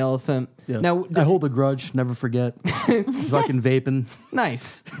elephant. The elephant. Yeah. Now, I hold a grudge. Never forget. Fucking vaping.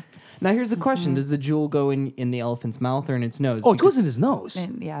 nice. Now here's the question: does the jewel go in the elephant's mouth or in its nose? Oh, it goes in his nose.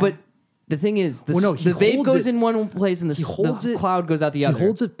 Yeah. But the thing is, the, Well, no, he the vape holds goes it- in one place and He holds the it. cloud goes out the other. He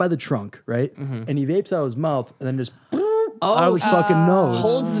holds it by the trunk, right? And he vapes out his mouth, and then just Oh, out of his fucking nose.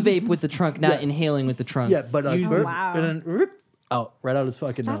 holds the vape with the trunk, not inhaling with the trunk. Yeah, but Uses- wow. and then out right out his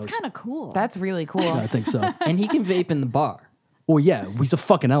fucking That's nose. kind of cool. That's really cool. I think so. and he can vape in the bar. Well, yeah, he's a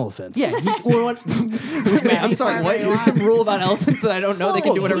fucking elephant. Yeah. Wait, I'm sorry. What? Is there some rule about elephants that I don't know? They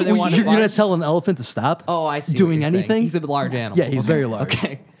can do whatever they Well, want. You're in gonna bars? tell an elephant to stop? Oh, I see. what doing you're saying. anything? He's a large animal. Yeah, he's very large.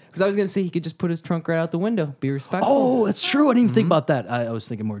 Okay. Because I was gonna say he could just put his trunk right out the window. Be respectful. Oh, that's true. I didn't even think about that. I was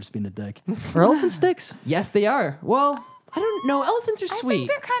thinking more just being a dick. Are elephant sticks? Yes, they are. Well, I don't know. Elephants are I think sweet.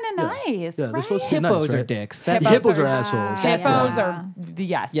 they're kind of nice, Yeah, right? they're supposed to be Hippos nice, are right? dicks. That's Hippos are are- assholes. That's Hippos right. are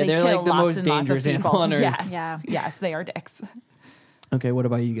yes. Yeah, they they're kill like the lots most and lots of dangerous people. animal on earth. Yes, Yeah. yes, they are dicks. Okay, what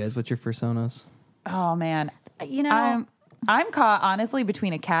about you guys? What's your personas? Oh man, you know, I'm caught honestly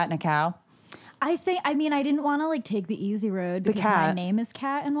between a cat and a cow. I didn't want to like take the easy road because my cat. name is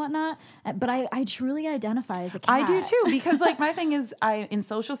Cat and whatnot, but I truly identify as a cat. I do too because like my thing is in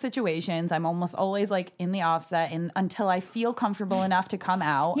social situations I'm almost always like in the offset until I feel comfortable enough to come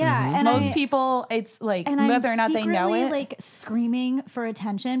out. Yeah, and most people it's like And whether I'm or not they know secretly, it. like screaming for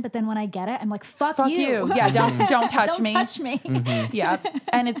attention, but then when I get it, I'm like, "Fuck, Fuck you. Yeah, don't touch Don't me. touch me. Yeah.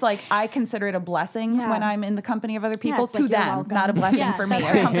 And it's like I consider it a blessing Yeah. when I'm in the company of other people it's to like, you're them, welcome. not a blessing Yeah, for me, that's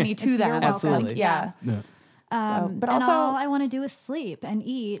a right. company It's to you're them. welcome. Absolutely. Yeah. Yeah. But and also all I want to do is sleep and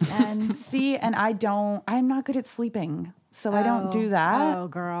eat and see, and I'm not good at sleeping. So I don't do that. Oh,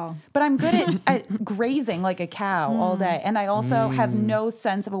 girl. But I'm good at grazing like a cow all day. And I also have no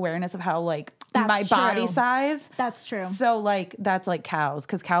sense of awareness of how like That's my body true. size. That's true. So like that's like cows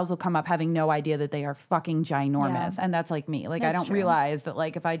because cows will come up having no idea that they are fucking ginormous, Yeah. and that's like me. Like I That's don't true. realize that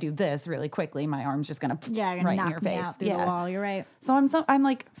like if I do this really quickly, my arm's just gonna Yeah, you're right gonna in your knock me face. out through the wall. You're right. So I'm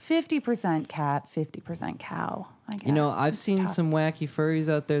like 50% cat, 50% cow. I guess. You know, I've It's seen tough. some wacky furries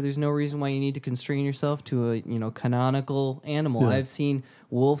out there. There's no reason why you need to constrain yourself to a canonical animal. Yeah. I've seen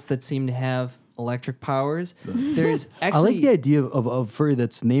wolves that seem to have electric powers. There's I actually like the idea of a furry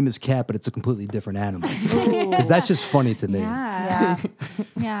that's name is cat, but it's a completely different animal. Because that's just funny to me. Yeah. Yeah.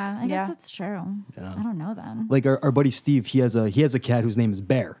 Yeah. I Yeah. guess that's true. I don't know then. Like our buddy Steve, he has a cat whose name is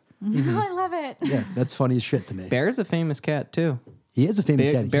Bear. I love it. Yeah, that's funny as shit to me. Bear's a famous cat too. He is a famous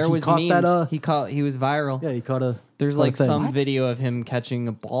cat. Bear he was caught memed. that. He was viral. Yeah, he caught a. There's caught a like thing. some video of him catching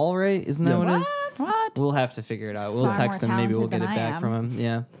a ball, right? Isn't that Yeah. what it is? What? We'll have to figure it out. We'll Far text more him. Maybe we'll get talented it than I back am. from him.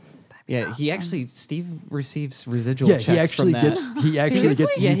 Yeah. Yeah, he actually Steve receives residual Yeah, checks he actually from that. gets Seriously?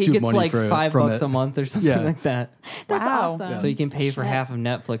 YouTube he gets money like for, $5 from a it. month or something Yeah. like that. That's Wow. awesome. So he can pay for Shit. half of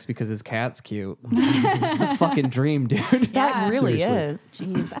Netflix because his cat's cute. It's a fucking dream, dude. That Yeah. really Seriously.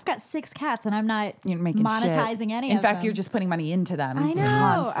 is. Jeez, I've got 6 cats and I'm not You're making monetizing shit. any In of fact, them. you're just putting money into them. I know.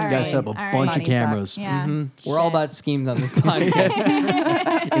 constantly. All You gotta set up a All right. bunch Money of cameras. Yeah. We're all Shit. about schemes on this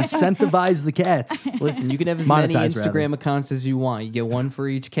podcast. Incentivize the cats. Listen, you can have as many Monetize, Instagram rather. accounts as you want. You get one for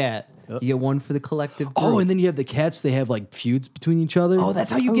each cat. You get one for the collective group. Oh, and then you have the cats. They have like feuds between each other. Oh, that's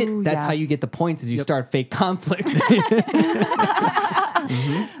how you get. Ooh, That's how yes. you get the points. Is you start fake conflicts.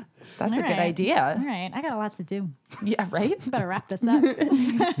 That's a All good right. idea. All right. I got a lot to do. Yeah, right? Better wrap this up.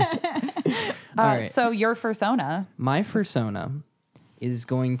 All right. So your persona. My persona is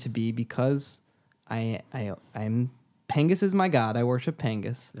going to be because I'm Pengus is my god. I worship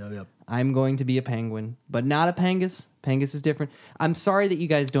Pengus. Yep. I'm going to be a penguin, but not a Pengus. Pengus is different. I'm sorry that you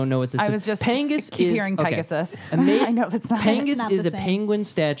guys don't know what this I is. was just Pengus keep is hearing okay. Pegasus. A ma- I know that's not. Pengus not is the a same. penguin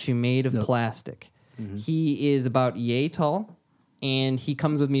statue made of plastic. He is about yay tall, and he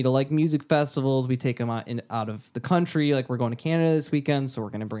comes with me to like music festivals. We take him out of the country. Like we're going to Canada this weekend, so we're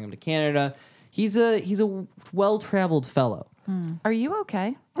going to bring him to Canada. He's a well-traveled fellow. Are you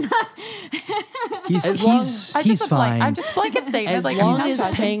okay? He's As long- he's fine. I'm just blanket statement. As like long I'm as not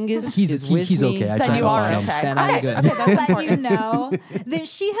touching. Pengus He's- is with he's me, okay. I Then tried you to are lie. okay. Then I'm Okay, good. okay, that's Let important. you know that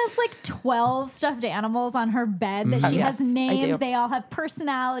she has like 12 stuffed animals on her bed that she Yes, has I do. named. They all have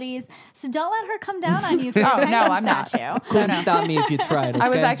personalities. So don't let her come down on you for Oh, your no, penguin I'm not. statue. Couldn't stop me if you tried. I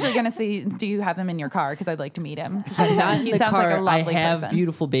was okay? actually going to see, do you have him in your car? Because I'd like to meet him. He's not in he the sounds car. like a lovely I have person.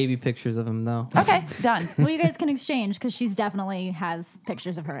 beautiful baby pictures of him though. Okay, done. Well, you guys can exchange because she's definitely has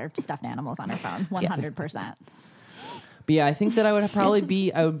pictures of her stuffed animals on her phone. 100%. But yeah, I think that I would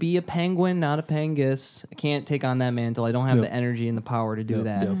be a penguin, not a pengus. I can't take on that mantle. I don't have Yep. the energy and the power to do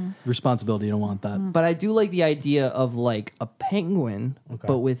that. Yep. Responsibility. You don't want that. But I do like the idea of like a penguin,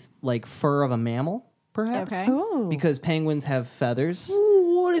 but with like fur of a mammal, perhaps. Okay. Ooh. Because penguins have feathers.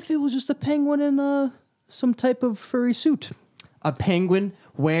 What if it was just a penguin in some type of furry suit? A penguin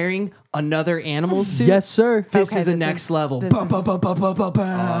wearing another animal suit. Yes, sir. This Okay, is a this next is- level. this Bum, is- bum, bum, bum, bum, bum,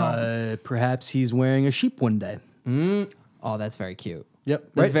 bum. Perhaps he's wearing a sheep one day. Oh, that's very cute. Yep.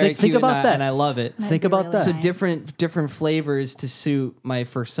 That's Right. very Think cute, about and that. and I love it. That'd Think be about really that. So nice. different flavors to suit my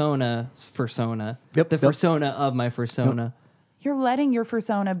fursona. Yep, The yep. fursona of my fursona. You're letting your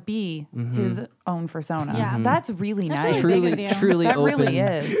fursona be his own fursona. Yeah. That's really That's nice. really big Truly, of you. truly that open. really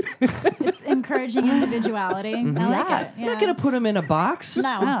is. It's encouraging individuality. I like Yeah. it. I'm not gonna put him in a box.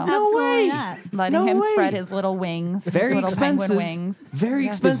 No, No absolutely way. not. Letting No him way. spread his little wings, Very his little expensive. penguin wings. Very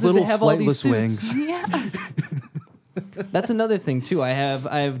His expensive little to have all these flightless suits. wings. Yeah. That's another thing too. I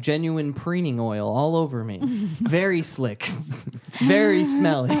have genuine preening oil all over me. Very slick. Very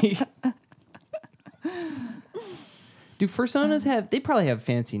smelly. Do fursonas have? They probably have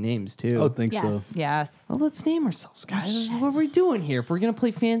fancy names too. I would think so. Yes. Yes. Well, let's name ourselves, guys. This is what we're doing here. If we're gonna play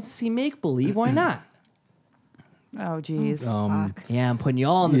fantasy make believe, why not? Oh, geez. Yeah, I'm putting you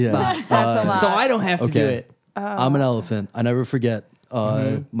all on the Yeah. spot, That's a lot. so I don't have to do Okay. it. I'm an elephant. I never forget.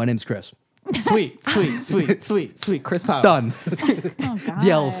 My name's Chris. Sweet, sweet, sweet, sweet, sweet. Chris Powers. Done. Oh, God.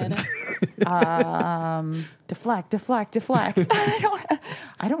 The elephant. Deflect.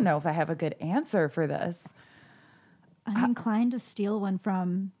 I don't know if I have a good answer for this. I'm inclined to steal one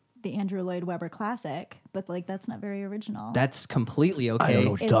from the Andrew Lloyd Webber classic, but like that's not very original. That's completely okay. I don't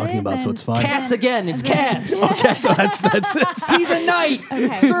know what you're Is talking it? about, so Then- it's fine. Cats again. It's cats. Okay, so that's it. He's a knight.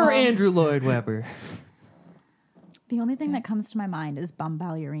 Okay, Sir well- Andrew Lloyd Webber. The only thing that comes to my mind is Bum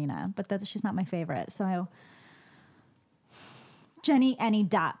Ballerina, but she's not my favorite. So Jenny Any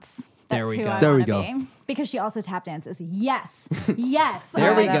Dots. There That's we who go. I There we wanna go. be. Because she also tap dances. Yes. Yes.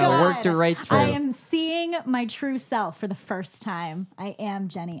 There Oh we my go. God. Worked her right through. I am seeing my true self for the first time. I am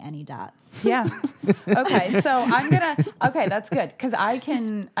Jenny Any Dots. Yeah. Okay. So I'm gonna. Okay, that's good because I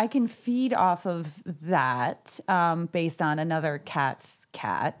can feed off of that based on another cat's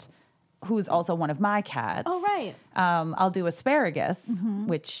cat, who's also one of my cats. Oh, right. I'll do asparagus,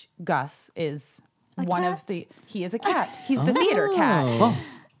 which Gus is one cat? of the. He is a cat. He's the theater cat. Oh.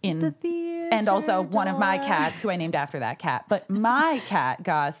 In theater and also one of my dog. cats who I named after that cat. But my cat,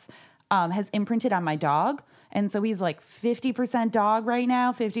 Gus, has imprinted on my dog. And so he's like 50% dog right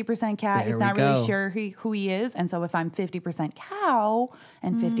now, 50% cat. There He's we not go. really sure who he is. And so if I'm 50% cow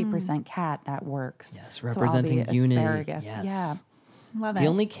and 50% cat, that works. Yes, So I'll representing be unity. asparagus. Yes. Yeah. Love it. The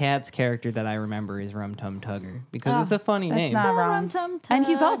only cat's character that I remember is Rum Tum Tugger because it's a funny that's name. not wrong. And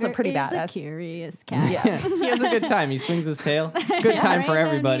he's also pretty Is a badass. curious cat. Yeah. He has a good time. He swings his tail. Good time for Right? No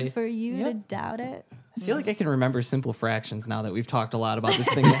everybody. need for you to doubt it. I feel like I can remember simple fractions now that we've talked a lot about this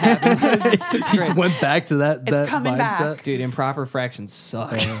thing that happened. It's sixth He grade. just went back to that coming mindset. back. Dude, improper fractions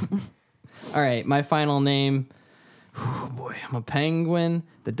suck. All right, my final name. Oh boy, I'm a penguin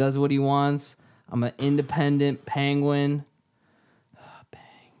that does what he wants. I'm an independent penguin. Bang,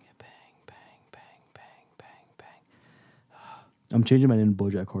 bang, bang, bang, bang, bang, bang. I'm changing my name to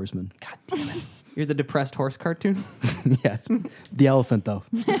BoJack Horseman. God damn it. You're the depressed horse cartoon? Yeah, the elephant though.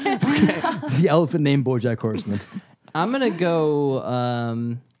 The elephant named BoJack Horseman. I'm gonna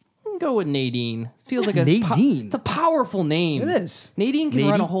go with Nadine. Feels like a Nadine? it's a powerful name. It is. Nadine can run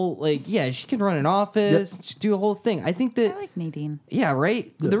a Nadine? whole she can run an office, she do a whole thing. I think that I like Nadine. yeah,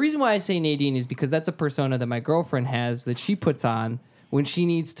 right. The reason why I say Nadine is because that's a persona that my girlfriend has that she puts on when she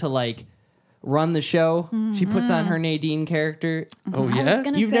needs to like run the show. She puts on her Nadine character. Oh I was yeah.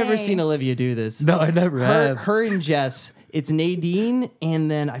 gonna You've never say- seen Olivia do this. No, I never have. Her and Jess. It's Nadine, and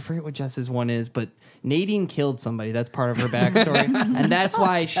then I forget what Jess's one is, but Nadine killed somebody. That's part of her backstory, and that's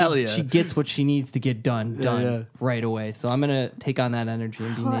why Hell yeah. she gets what she needs to get done yeah. right away. So I'm gonna take on that energy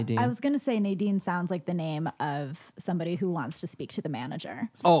and be Well, Nadine. I was going to say Nadine sounds like the name of somebody who wants to speak to the manager.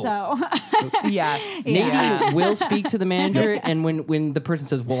 Oh. So Yes. Nadine Yeah. will speak to the manager, and when the person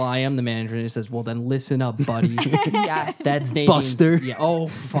says, "Well, I am the manager," and it says, "Well, then listen up, buddy." Yes. That's Nadine's, Buster. Yeah. Oh,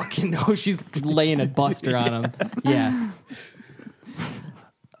 fucking no. She's laying a buster on him. Yeah.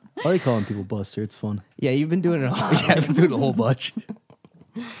 I like calling people Buster. It's fun. Yeah. You've been doing it a lot. Yeah, I've been doing a whole bunch.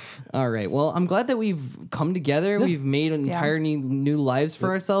 All right. Well, I'm glad that we've come together. We've made entire new lives for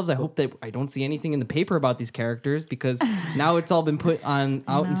ourselves. I hope that I don't see anything in the paper about these characters because now it's all been put on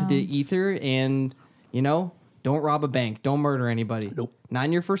out into the ether, and Don't rob a bank. Don't murder anybody. Nope. Not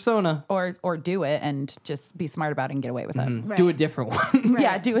in your persona. Or do it and just be smart about it and get away with it. Right. Do a different one.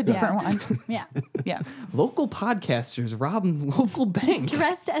 Yeah, do a different one. Yeah. Yeah. Local podcasters rob local bank.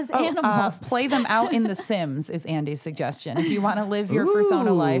 Dressed as Oh, animals. play them out in The Sims is Andy's suggestion. If you want to live your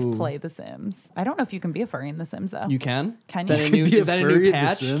persona life, Ooh. play The Sims. I don't know if you can be a furry in The Sims though. You can? Can Is that you? a new, Be a is that a furry new in The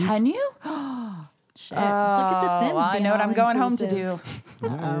patch? Sims? Can you? Shit. Look at the Sims. Well, I being know what all I'm going home to inclusive. do.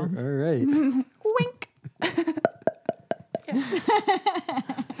 All right. Wink.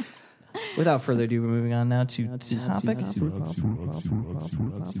 Without further ado, we're moving on now to topic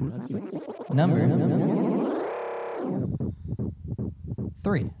number three.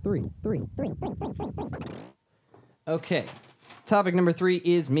 Okay. Topic number 3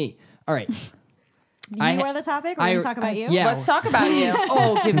 is me. All right. You I- are the topic? We're I- going to talk about you? yeah. Let's talk about you.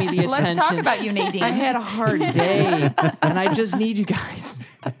 Oh, give me the attention. Let's talk about you, Nadine. I had a hard day, and I just need you guys.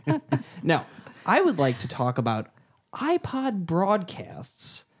 Now, I would like to talk about iPod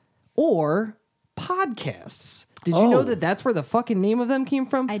broadcasts or podcasts. Did you know Oh. that that's where the fucking name of them came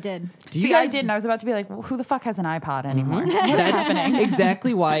from? I did. Do you See, I guys- didn't. I was about to be like, well, who the fuck has an iPod anymore? That's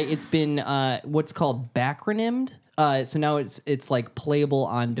exactly why it's been what's called backronymed. So now it's like playable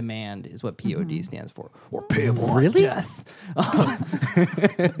on demand is what POD stands for, or payable on death.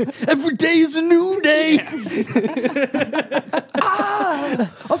 Every day is a new day.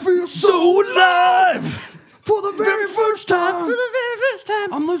 I feel so alive. For the very first time.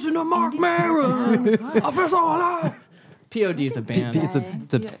 I'm listening to Mark Maron. I feel so alive. POD is a band. It's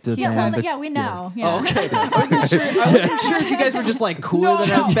the Yeah, band, well, but- yeah, we know. Yeah. Oh, okay. I wasn't sure if you guys were just like cooler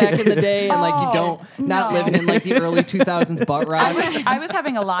than us back in the day, and like you don't not no. living in like the early 2000s butt rock. I was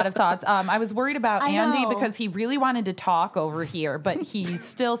having a lot of thoughts. I was worried about I Andy know. because he really wanted to talk over here, but he's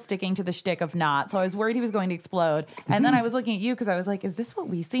still sticking to the shtick of not. So I was worried he was going to explode. And then I was looking at you because I was like, is this what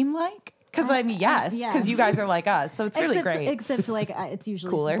we seem like? Because I mean, yes, yeah. because you guys are like us. So it's really great. Except like it's usually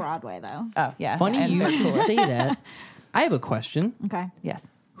Cooler. Broadway though. Oh, yeah. Funny and you they're should cooler. say that. I have a question. Okay. Yes.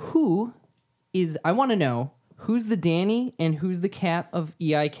 Who is? I want to know who's the Danny and who's the Cat of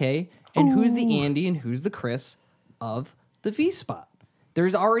EIK, and who's the Andy and who's the Chris of the V Spot.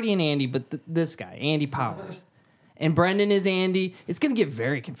 There's already an Andy, but this guy, Andy Powers, and Brendan is Andy. It's gonna get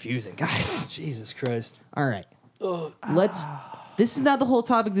very confusing, guys. Jesus Christ. All right, let's. This is not the whole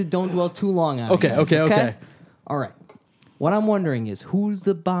topic. That don't dwell too long on. Okay, guys, okay. All right. What I'm wondering is who's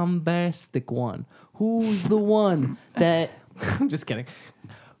the bombastic one? Who's the one that? I'm just kidding.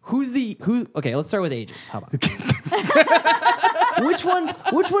 Who? Okay, let's start with ages. How about? Which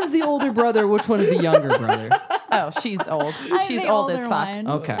one's the older brother? Which one is the younger brother? Oh, she's old. I'm She's the old as older fuck. one.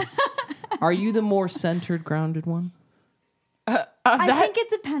 Okay. Are you the more centered, grounded one? I think it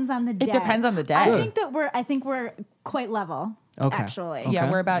depends on the day. It depends on the day. I think we're quite level. Okay. Actually. Okay. Yeah,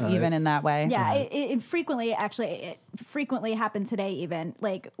 we're about even in that way. Yeah, it frequently happened today. Even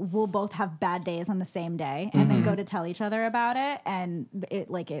like we'll both have bad days on the same day, and then go to tell each other about it, and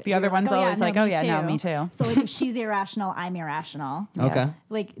The other one's always like, "Oh, yeah, no, me too." So like, if she's irrational, I'm irrational. Okay.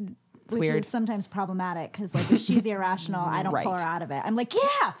 Like, which weird. is sometimes problematic because like if she's irrational, I don't pull her Right. out of it. I'm like,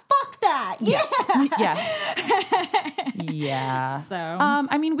 yeah, fuck that, yeah. Yeah. Yeah. So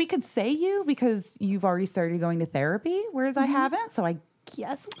I mean, we could say you because you've already started going to therapy, whereas I haven't. So I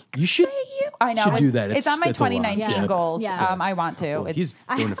guess we could You should- say you. I know. should do it's- that. It's on my It's a lot. 2019 Yeah. goals. Yeah. I want to. Well, It's he's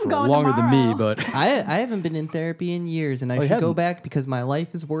doing it for going longer than me, tomorrow. but I haven't been in therapy in years, and I you should go haven't? back because my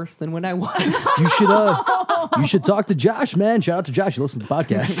life is worse than when I was. you should talk to Josh, man. Shout out to Josh. You listen to the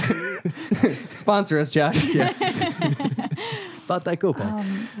podcast. Sponsor us, Josh. About that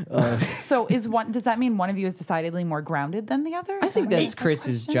Copac. so does that mean one of you is decidedly more grounded than the other? I Is think that what that's is that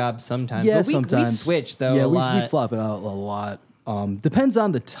Chris's question? job sometimes. Yeah, but we sometimes. switch though. Yeah, a we lot. flop it out a lot. Depends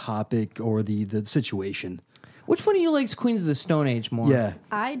on the topic or the situation. Which one of you likes Queens of the Stone Age more? Yeah.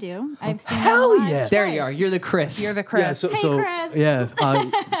 I do. I've seen Hell them live yeah. There twice. you are. You're the Chris. You're the Chris. Yeah, Hey, Chris. yeah.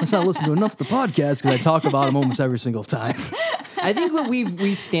 Let's not listen to enough of the podcast because I talk about them almost every single time. I think what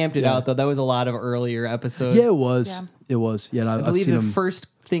we stamped it out though. That was a lot of earlier episodes. Yeah, it was. Yeah. It was. Yeah, and I I've believe seen the them. first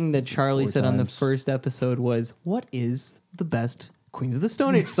thing that Charlie 4 said on the times. first episode was, "What is the best Queens of the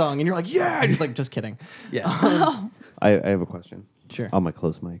Stone Age song?" And you're like, "Yeah." And he's like, "Just kidding." Yeah. I have a question. Sure. On my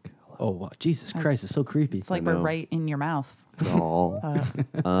close mic. Oh, wow. Jesus Christ, it's so creepy. It's like I we're know. right in your mouth.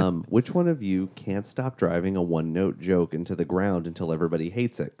 Aw. Which one of you can't stop driving a one-note joke into the ground until everybody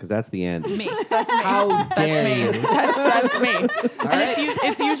hates it? Because that's the end. Me. That's me. How dare you? That's me. And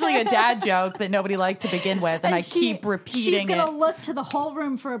it's usually a dad joke that nobody liked to begin with, and I keep repeating She's it. gonna look to the whole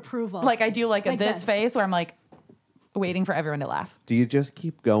room for approval. Like I do like a Like this this. face where I'm like, waiting for everyone to laugh. Do you just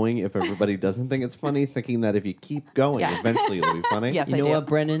keep going if everybody doesn't think it's funny, thinking that if you keep going, Yes. eventually it'll be funny? Yes, You I know do. what,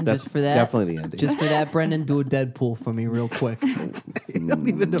 Brendan? That's Just for that, definitely the ending. Just for that, Brendan, do a Deadpool for me, real quick. don't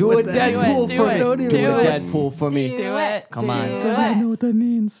even know Do a what that Deadpool do for it, me. do Do a it. Deadpool for me. Do it. Come do on. it. I don't know what that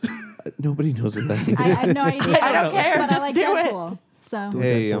means. Nobody knows what that means. I have no idea. I don't care, But I just like do it. Deadpool. So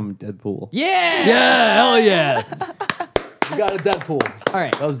Hey, I'm Deadpool. Yeah. Yeah, hell yeah. You got a Deadpool. All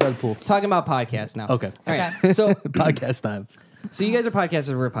right. That was Deadpool. Talking about podcasts now. Okay. All right. So Podcast time. you guys are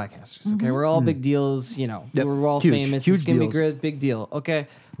podcasters. We're podcasters. Okay. We're all big deals. You know, Yep. we're all Huge, famous. huge it's gonna deals. be great. Big deal. Okay.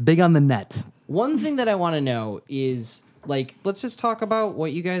 Big on the net. One thing that I want to know is like, let's just talk about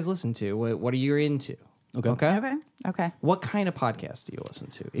what you guys listen to. What are you into? Okay. okay. Okay. What kind of podcast do you listen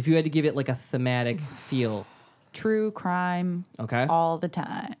to? If you had to give it like a thematic feel. True crime Okay. all the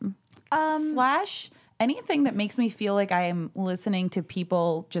time. Slash anything that makes me feel like I am listening to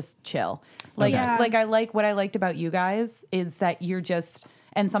people just chill. Like, Okay. Yeah. like I like what I liked about you guys is that you're just,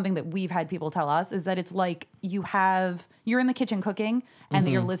 and something that we've had people tell us is that it's like you're in the kitchen cooking and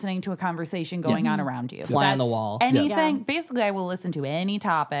that you're listening to a conversation going Yes. on around you. Fly on the That's wall. Anything. Yeah. Basically, I will listen to any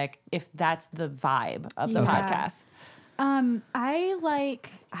topic if that's the vibe of the Yeah. podcast. I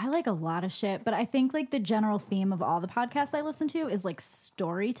like a lot of shit, but I think like the general theme of all the podcasts I listen to is like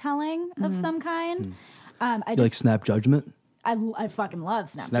storytelling of some kind. I You just like Snap Judgment? I fucking love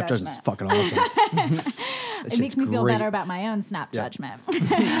Snap Snap Judgment's Judgment. fucking awesome. It makes me feel great. better about my own Snap Judgment.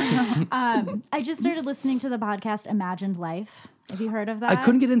 I just started listening to the podcast Imagined Life. Have you heard of that? I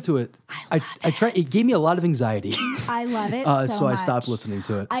couldn't get into it. I tried. It gave me a lot of anxiety. I love it So I stopped much. listening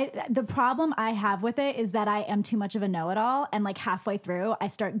to it. The problem I have with it is that I am too much of a know-it-all, and like halfway through, I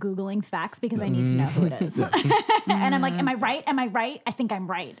start Googling facts because I need to know who it is. And I'm like, am I right? Am I right? I think I'm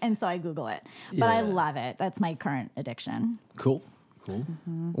right. And so I Google it. But I Yeah. love it. That's my current addiction. Cool.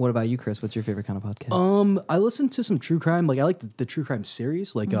 What about you, Chris? What's your favorite kind of podcast? I listen to some true crime. Like I like the true crime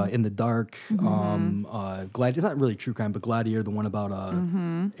series, like In the Dark. Glad. It's not really true crime, but Gladiator, the one about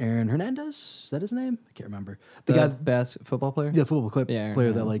Aaron Hernandez. Is that his name? I can't remember. the guy, best football player? the football clip Yeah,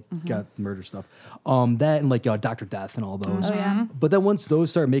 player that Hernandez. like got murder stuff. That and like Dr. Death and all those. Oh, yeah. But then once those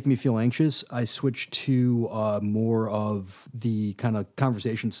start making me feel anxious, I switch to more of the kind of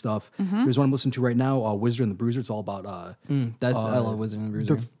conversation stuff. There's one I'm listening to right now, Wizard and the Bruiser. It's all about I love Wizard and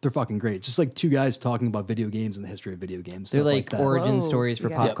Bruiser. they're fucking great. It's just like two guys talking about video games and the history of video games. They're stuff like that. origin Whoa, stories for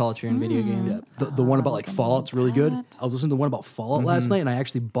yeah. pop Yep. culture and video games. Yeah, the one about like Fallout's really good. I was listening to one about Fallout last night, and I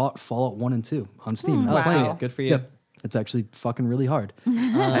actually bought Fallout 1 and 2 on Steam. Oh, I'm playing wow. it. Good for you. Yep. It's actually fucking really hard. I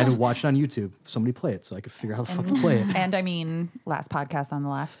had to watch it on YouTube. Somebody play it so I could figure out how to fucking play it. And I mean, last podcast on the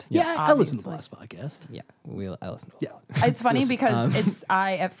left. Yeah, I listened to the obviously. last podcast. Yeah, I listen to Yeah. It's funny because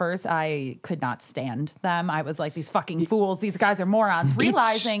at first I could not stand them. I was like, these fucking fools, these guys are morons.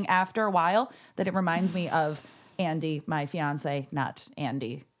 Realizing after a while that it reminds me of Andy, my fiance, not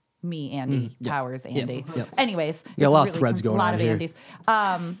Andy. Me, Andy, yes. Powers, Yep, Andy. yep. Anyways, Yeah, a it's lot of threads going a lot on of here.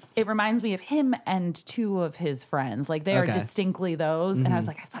 Andys. It reminds me of him and two of his friends. Like they are Okay. distinctly those. And I was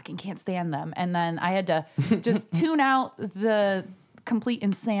like, I fucking can't stand them. And then I had to just tune out the complete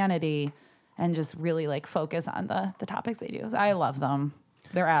insanity and just really like focus on the topics they do. I love them.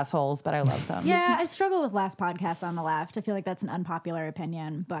 They're assholes, but I love them. Yeah, I struggle with last podcast on the left. I feel like that's an unpopular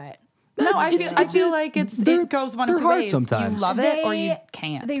opinion, but No, I feel like it goes one of they're two hard ways. sometimes. You love it or you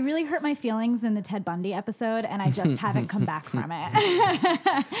can't. They really hurt my feelings in the Ted Bundy episode, and I just haven't come back from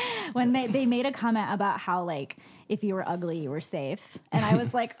it. When they made a comment about how like if you were ugly, you were safe, and I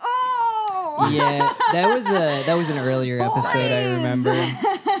was like, oh. Yeah, that was an earlier episode. I remember.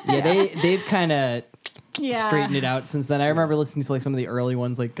 Yeah, they've kind of Yeah. straightened it out since then. I remember listening to like some of the early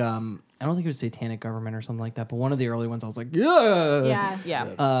ones, like I don't think it was Satanic Government or something like that, but one of the early ones I was like, yeah.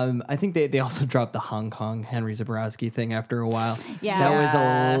 Yeah. I think they also dropped the Hong Kong Henry Zabrowski thing after a while. Yeah. That was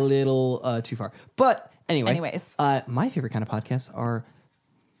a little too far. But anyway, Anyways. my favorite kind of podcasts are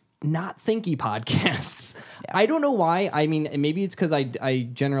not thinky podcasts. I don't know why. I mean, maybe it's because I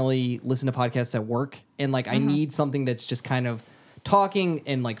generally listen to podcasts at work, and like I need something that's just kind of talking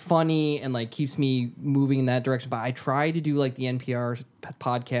and like funny and like keeps me moving in that direction. But I try to do like the NPR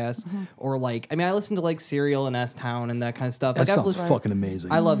podcast or like, I mean, I listen to like Serial and S Town and that kind of stuff. That Like, I've sounds listened- fucking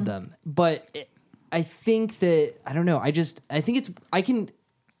amazing. I love them, but I think that I don't know. I think it's I can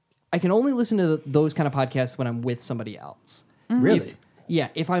only listen to those kind of podcasts when I'm with somebody else. Really?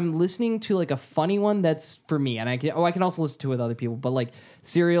 If I'm listening to like a funny one, that's for me, and I can also listen to it with other people. But like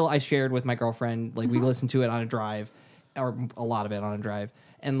Serial, I shared with my girlfriend. Like we listened to it on a drive, or a lot of it on a drive.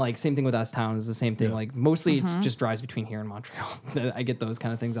 And like same thing with S Town is the same thing. Yeah. Like mostly it's just drives between here and Montreal. I get those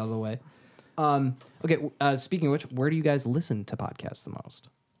kind of things out of the way. Okay. Speaking of which, where do you guys listen to podcasts the most?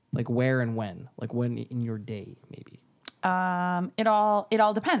 Like where and when? Like when in your day, maybe. It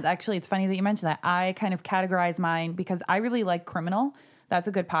all depends. Actually, it's funny that you mentioned that. I kind of categorize mine because I really like Criminal. That's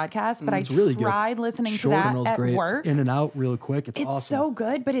a good podcast, but I really good. tried listening Short. to that Criminal's at great. work. In and out real quick. It's It's awesome. so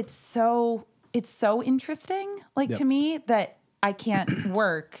good, but it's so interesting, like Yep. to me, that I can't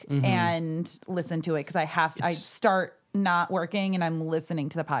work Mm-hmm. and listen to it because I start not working and I'm listening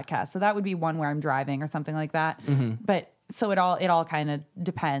to the podcast. So that would be one where I'm driving or something like that. Mm-hmm. But so it all kind of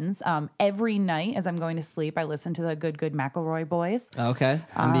depends. Every night as I'm going to sleep, I listen to the Good McElroy Boys. Okay.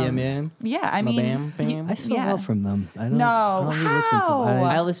 MBM. Yeah, I mean, Bam, bam. I fell yeah. off from them. I don't, No, I don't really listen to how? them.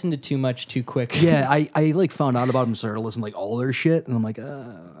 I listened to too much too quick. Yeah, I like found out about them, started to listen to like all their shit, and I'm like,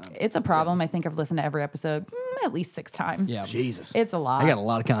 It's a problem. I think I've listened to every episode at least 6 times. Yeah. Jesus. It's a lot. I got a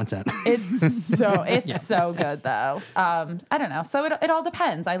lot of content. It's so good though. I don't know. So it all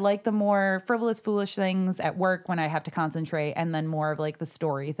depends. I like the more frivolous, foolish things at work when I have to concentrate, and then more of like the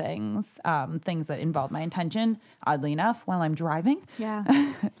story things, things that involve my intention. Oddly enough, while I'm driving. Yeah.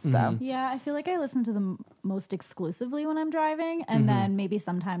 So Yeah, I feel like I listen to them most exclusively when I'm driving. And then maybe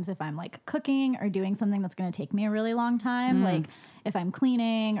sometimes if I'm like cooking or doing something that's going to take me a really long time, like if I'm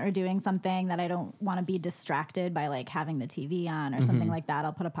cleaning or doing something that I don't want to be distracted by like having the TV on or something like that,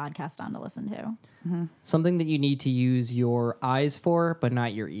 I'll put a podcast on to listen to. Something that you need to use your eyes for, but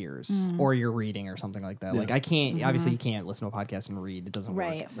not your ears or your reading or something like that. Like I can't, obviously you can't listen to a podcast and read. It doesn't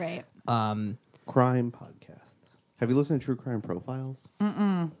Right, work. right. Crime podcasts. Have you listened to True Crime Profiles?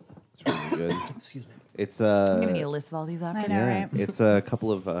 It's really good. Excuse me. It's I'm gonna need a list of all these after. I know, right? It's a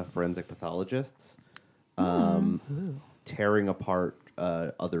couple of forensic pathologists tearing apart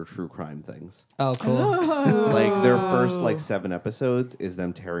other true crime things. Oh, cool. Like their first like 7 episodes is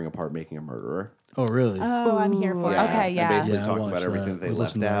them tearing apart making a murderer. Oh, really? Oh, I'm here for Yeah, it. Okay, yeah. And basically Yeah, I talking about watched everything that. they I left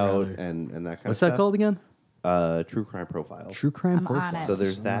listened to that, out rather. and that kind What's of stuff. that called again? True Crime Profiles. True Crime I'm on Profile. it. So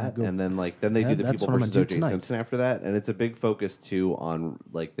there's that, go. and then they do the That's People what I'm versus gonna O.J. do tonight. Simpson after that, and it's a big focus too on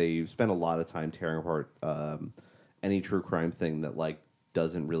like they spend a lot of time tearing apart any true crime thing that like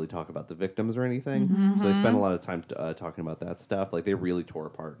doesn't really talk about the victims or anything. So they spend a lot of time talking about that stuff. Like they really tore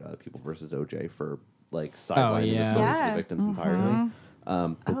apart People versus O.J. for like sidelining yeah. the stories of Yeah. the victims entirely.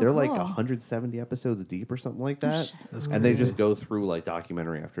 But they're like cool. 170 episodes deep or something like that, and they just go through like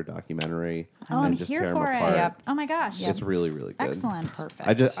documentary after documentary Oh, I'm and just here tear them for it. apart. Yep. Oh my gosh. It's really, really good. Excellent.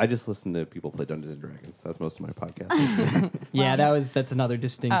 Perfect. I just listen to people play Dungeons and Dragons. That's most of my podcast. Yeah, that's another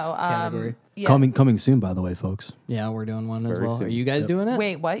distinct category. Yeah. Coming soon, by the way, folks. Yeah, we're doing one as Very well. soon. Are you guys doing it?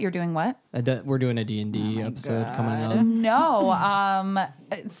 Wait, what? You're doing what? We're doing a D&D episode coming up. No,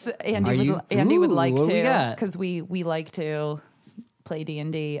 it's Are Andy you? would Andy would Ooh, like what do we to got? because we like to play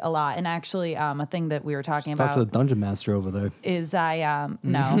D&D a lot. And actually, a thing that we were talking Talk about to the dungeon master over there. is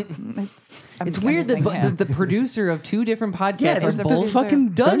no, It's weird that the producer of 2 different podcasts are the both producer. fucking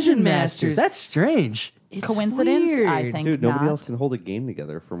dungeon masters. That's strange. It's coincidence. I weird. think Dude, nobody not. else can hold a game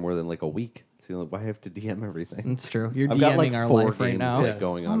together for more than like a week. So why have to DM everything? It's true. You're I've DMing got like our 4 life right games now. like,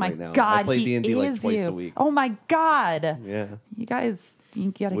 going Oh on my right now. god, I play he D&D like is twice you. a week. Oh my god, Yeah. you guys,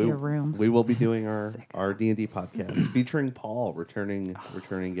 you gotta get a room. We will be doing our D&D podcast featuring Paul, returning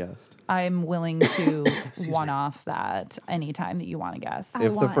guest. I'm willing to one-off that anytime that you want to guess. I If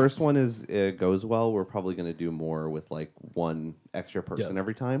the want first it. one goes well, we're probably going to do more with like one extra person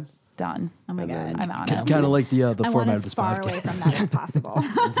every time. Done. Oh my And then- god. I'm on it. Kind of like the I want format of as this far podcast. away from that as possible.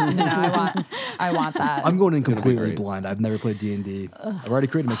 No, I want that. I'm going in gonna be completely great. blind. I've never played D&D. I've already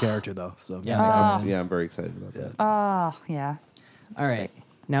created my character though. So Yeah. Yeah, I'm very excited about that. Oh yeah. All right.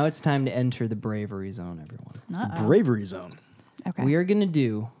 Now it's time to enter the bravery zone, everyone. Bravery zone. Okay. We are going to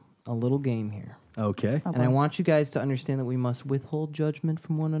do a little game here. Okay. And I want you guys to understand that we must withhold judgment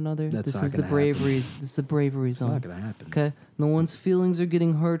from one another. That's this not is the gonna happen. bravery. This is the bravery zone. not gonna happen. Okay. No one's feelings are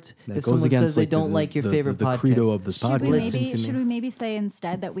getting hurt That if goes someone against says they like, don't like your favorite the podcast. credo of this Should we, podcast. Listen to me. should we maybe say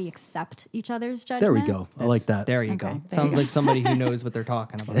instead that we accept each other's judgment? There we go. I like that. There you Okay, go. there Sounds you like somebody who knows what they're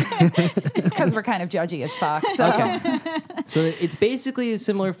talking about. It's because we're kind of judgy as fuck. So. Okay. So it's basically a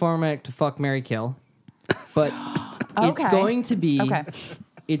similar format to Fuck, Marry, Kill, but it's Okay. going to be Okay.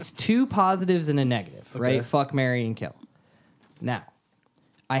 it's 2 positives and a negative, right? Okay. Fuck, marry, and kill. Now,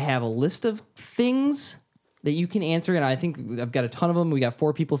 I have a list of things that you can answer, and I think I've got a ton of them. We got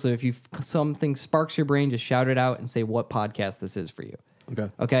 4 people, so if something sparks your brain, just shout it out and say what podcast this is for you. Okay.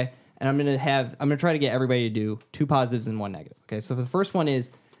 Okay? And I'm gonna try to get everybody to do 2 positives and 1 negative. Okay, so the first one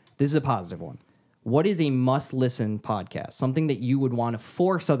is this is a positive one. What is a must-listen podcast? Something that you would want to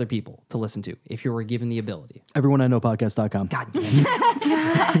force other people to listen to if you were given the ability. Everyone I know podcast.com. God damn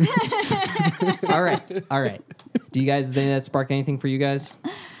it. All right. Do you guys, does any of that spark anything for you guys?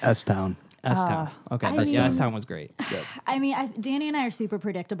 S-Town. S-Town. Okay. I Yeah, mean- S-Town was great. I mean, Danny and I are super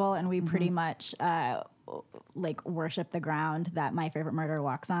predictable, and we pretty much like worship the ground that My Favorite Murder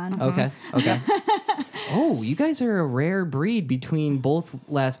walks on. Okay. Oh, you guys are a rare breed between both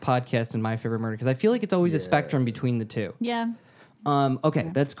Last Podcast and My Favorite Murder, because I feel like it's always a spectrum between the two. Yeah. Okay,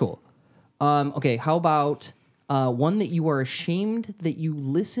 that's cool. Okay, how about one that you are ashamed that you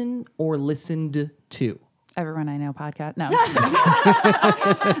listen or listened to? Everyone I Know podcast. No.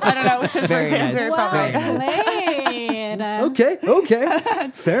 I don't know. It was his Very first nice. answer. It felt Very right. nice. Okay.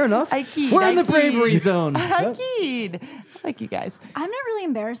 Fair enough. I keyed. We're in I the bravery keyed. zone. I keyed. I like you guys. I'm not really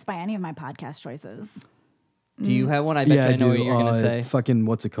embarrassed by any of my podcast choices. Do you have one? I bet you I know what you're going to say. Fucking,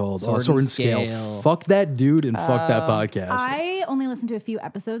 what's it called? Sword Sword and and Scale. Scale. Fuck that dude and fuck that podcast. I only listened to a few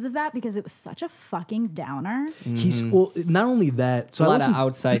episodes of that because it was such a fucking downer. He's, well, not only that, so A I lot listened, of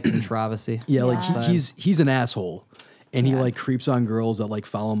outside controversy. yeah, like Yeah. he's an asshole. And he like creeps on girls that like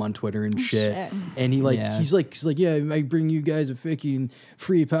follow him on Twitter and shit. Shit. And he like Yeah. he's like yeah, I bring you guys a fucking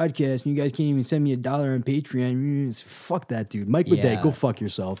free podcast and you guys can't even send me $1 on Patreon. Fuck that dude. Mike Yeah. Bidet, go fuck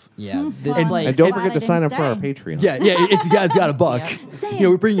yourself. Yeah. Well, It's like And don't Glad forget I to sign didn't up for our stay. Patreon. Yeah, if you guys got a buck, Same, you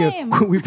know, we bring same. you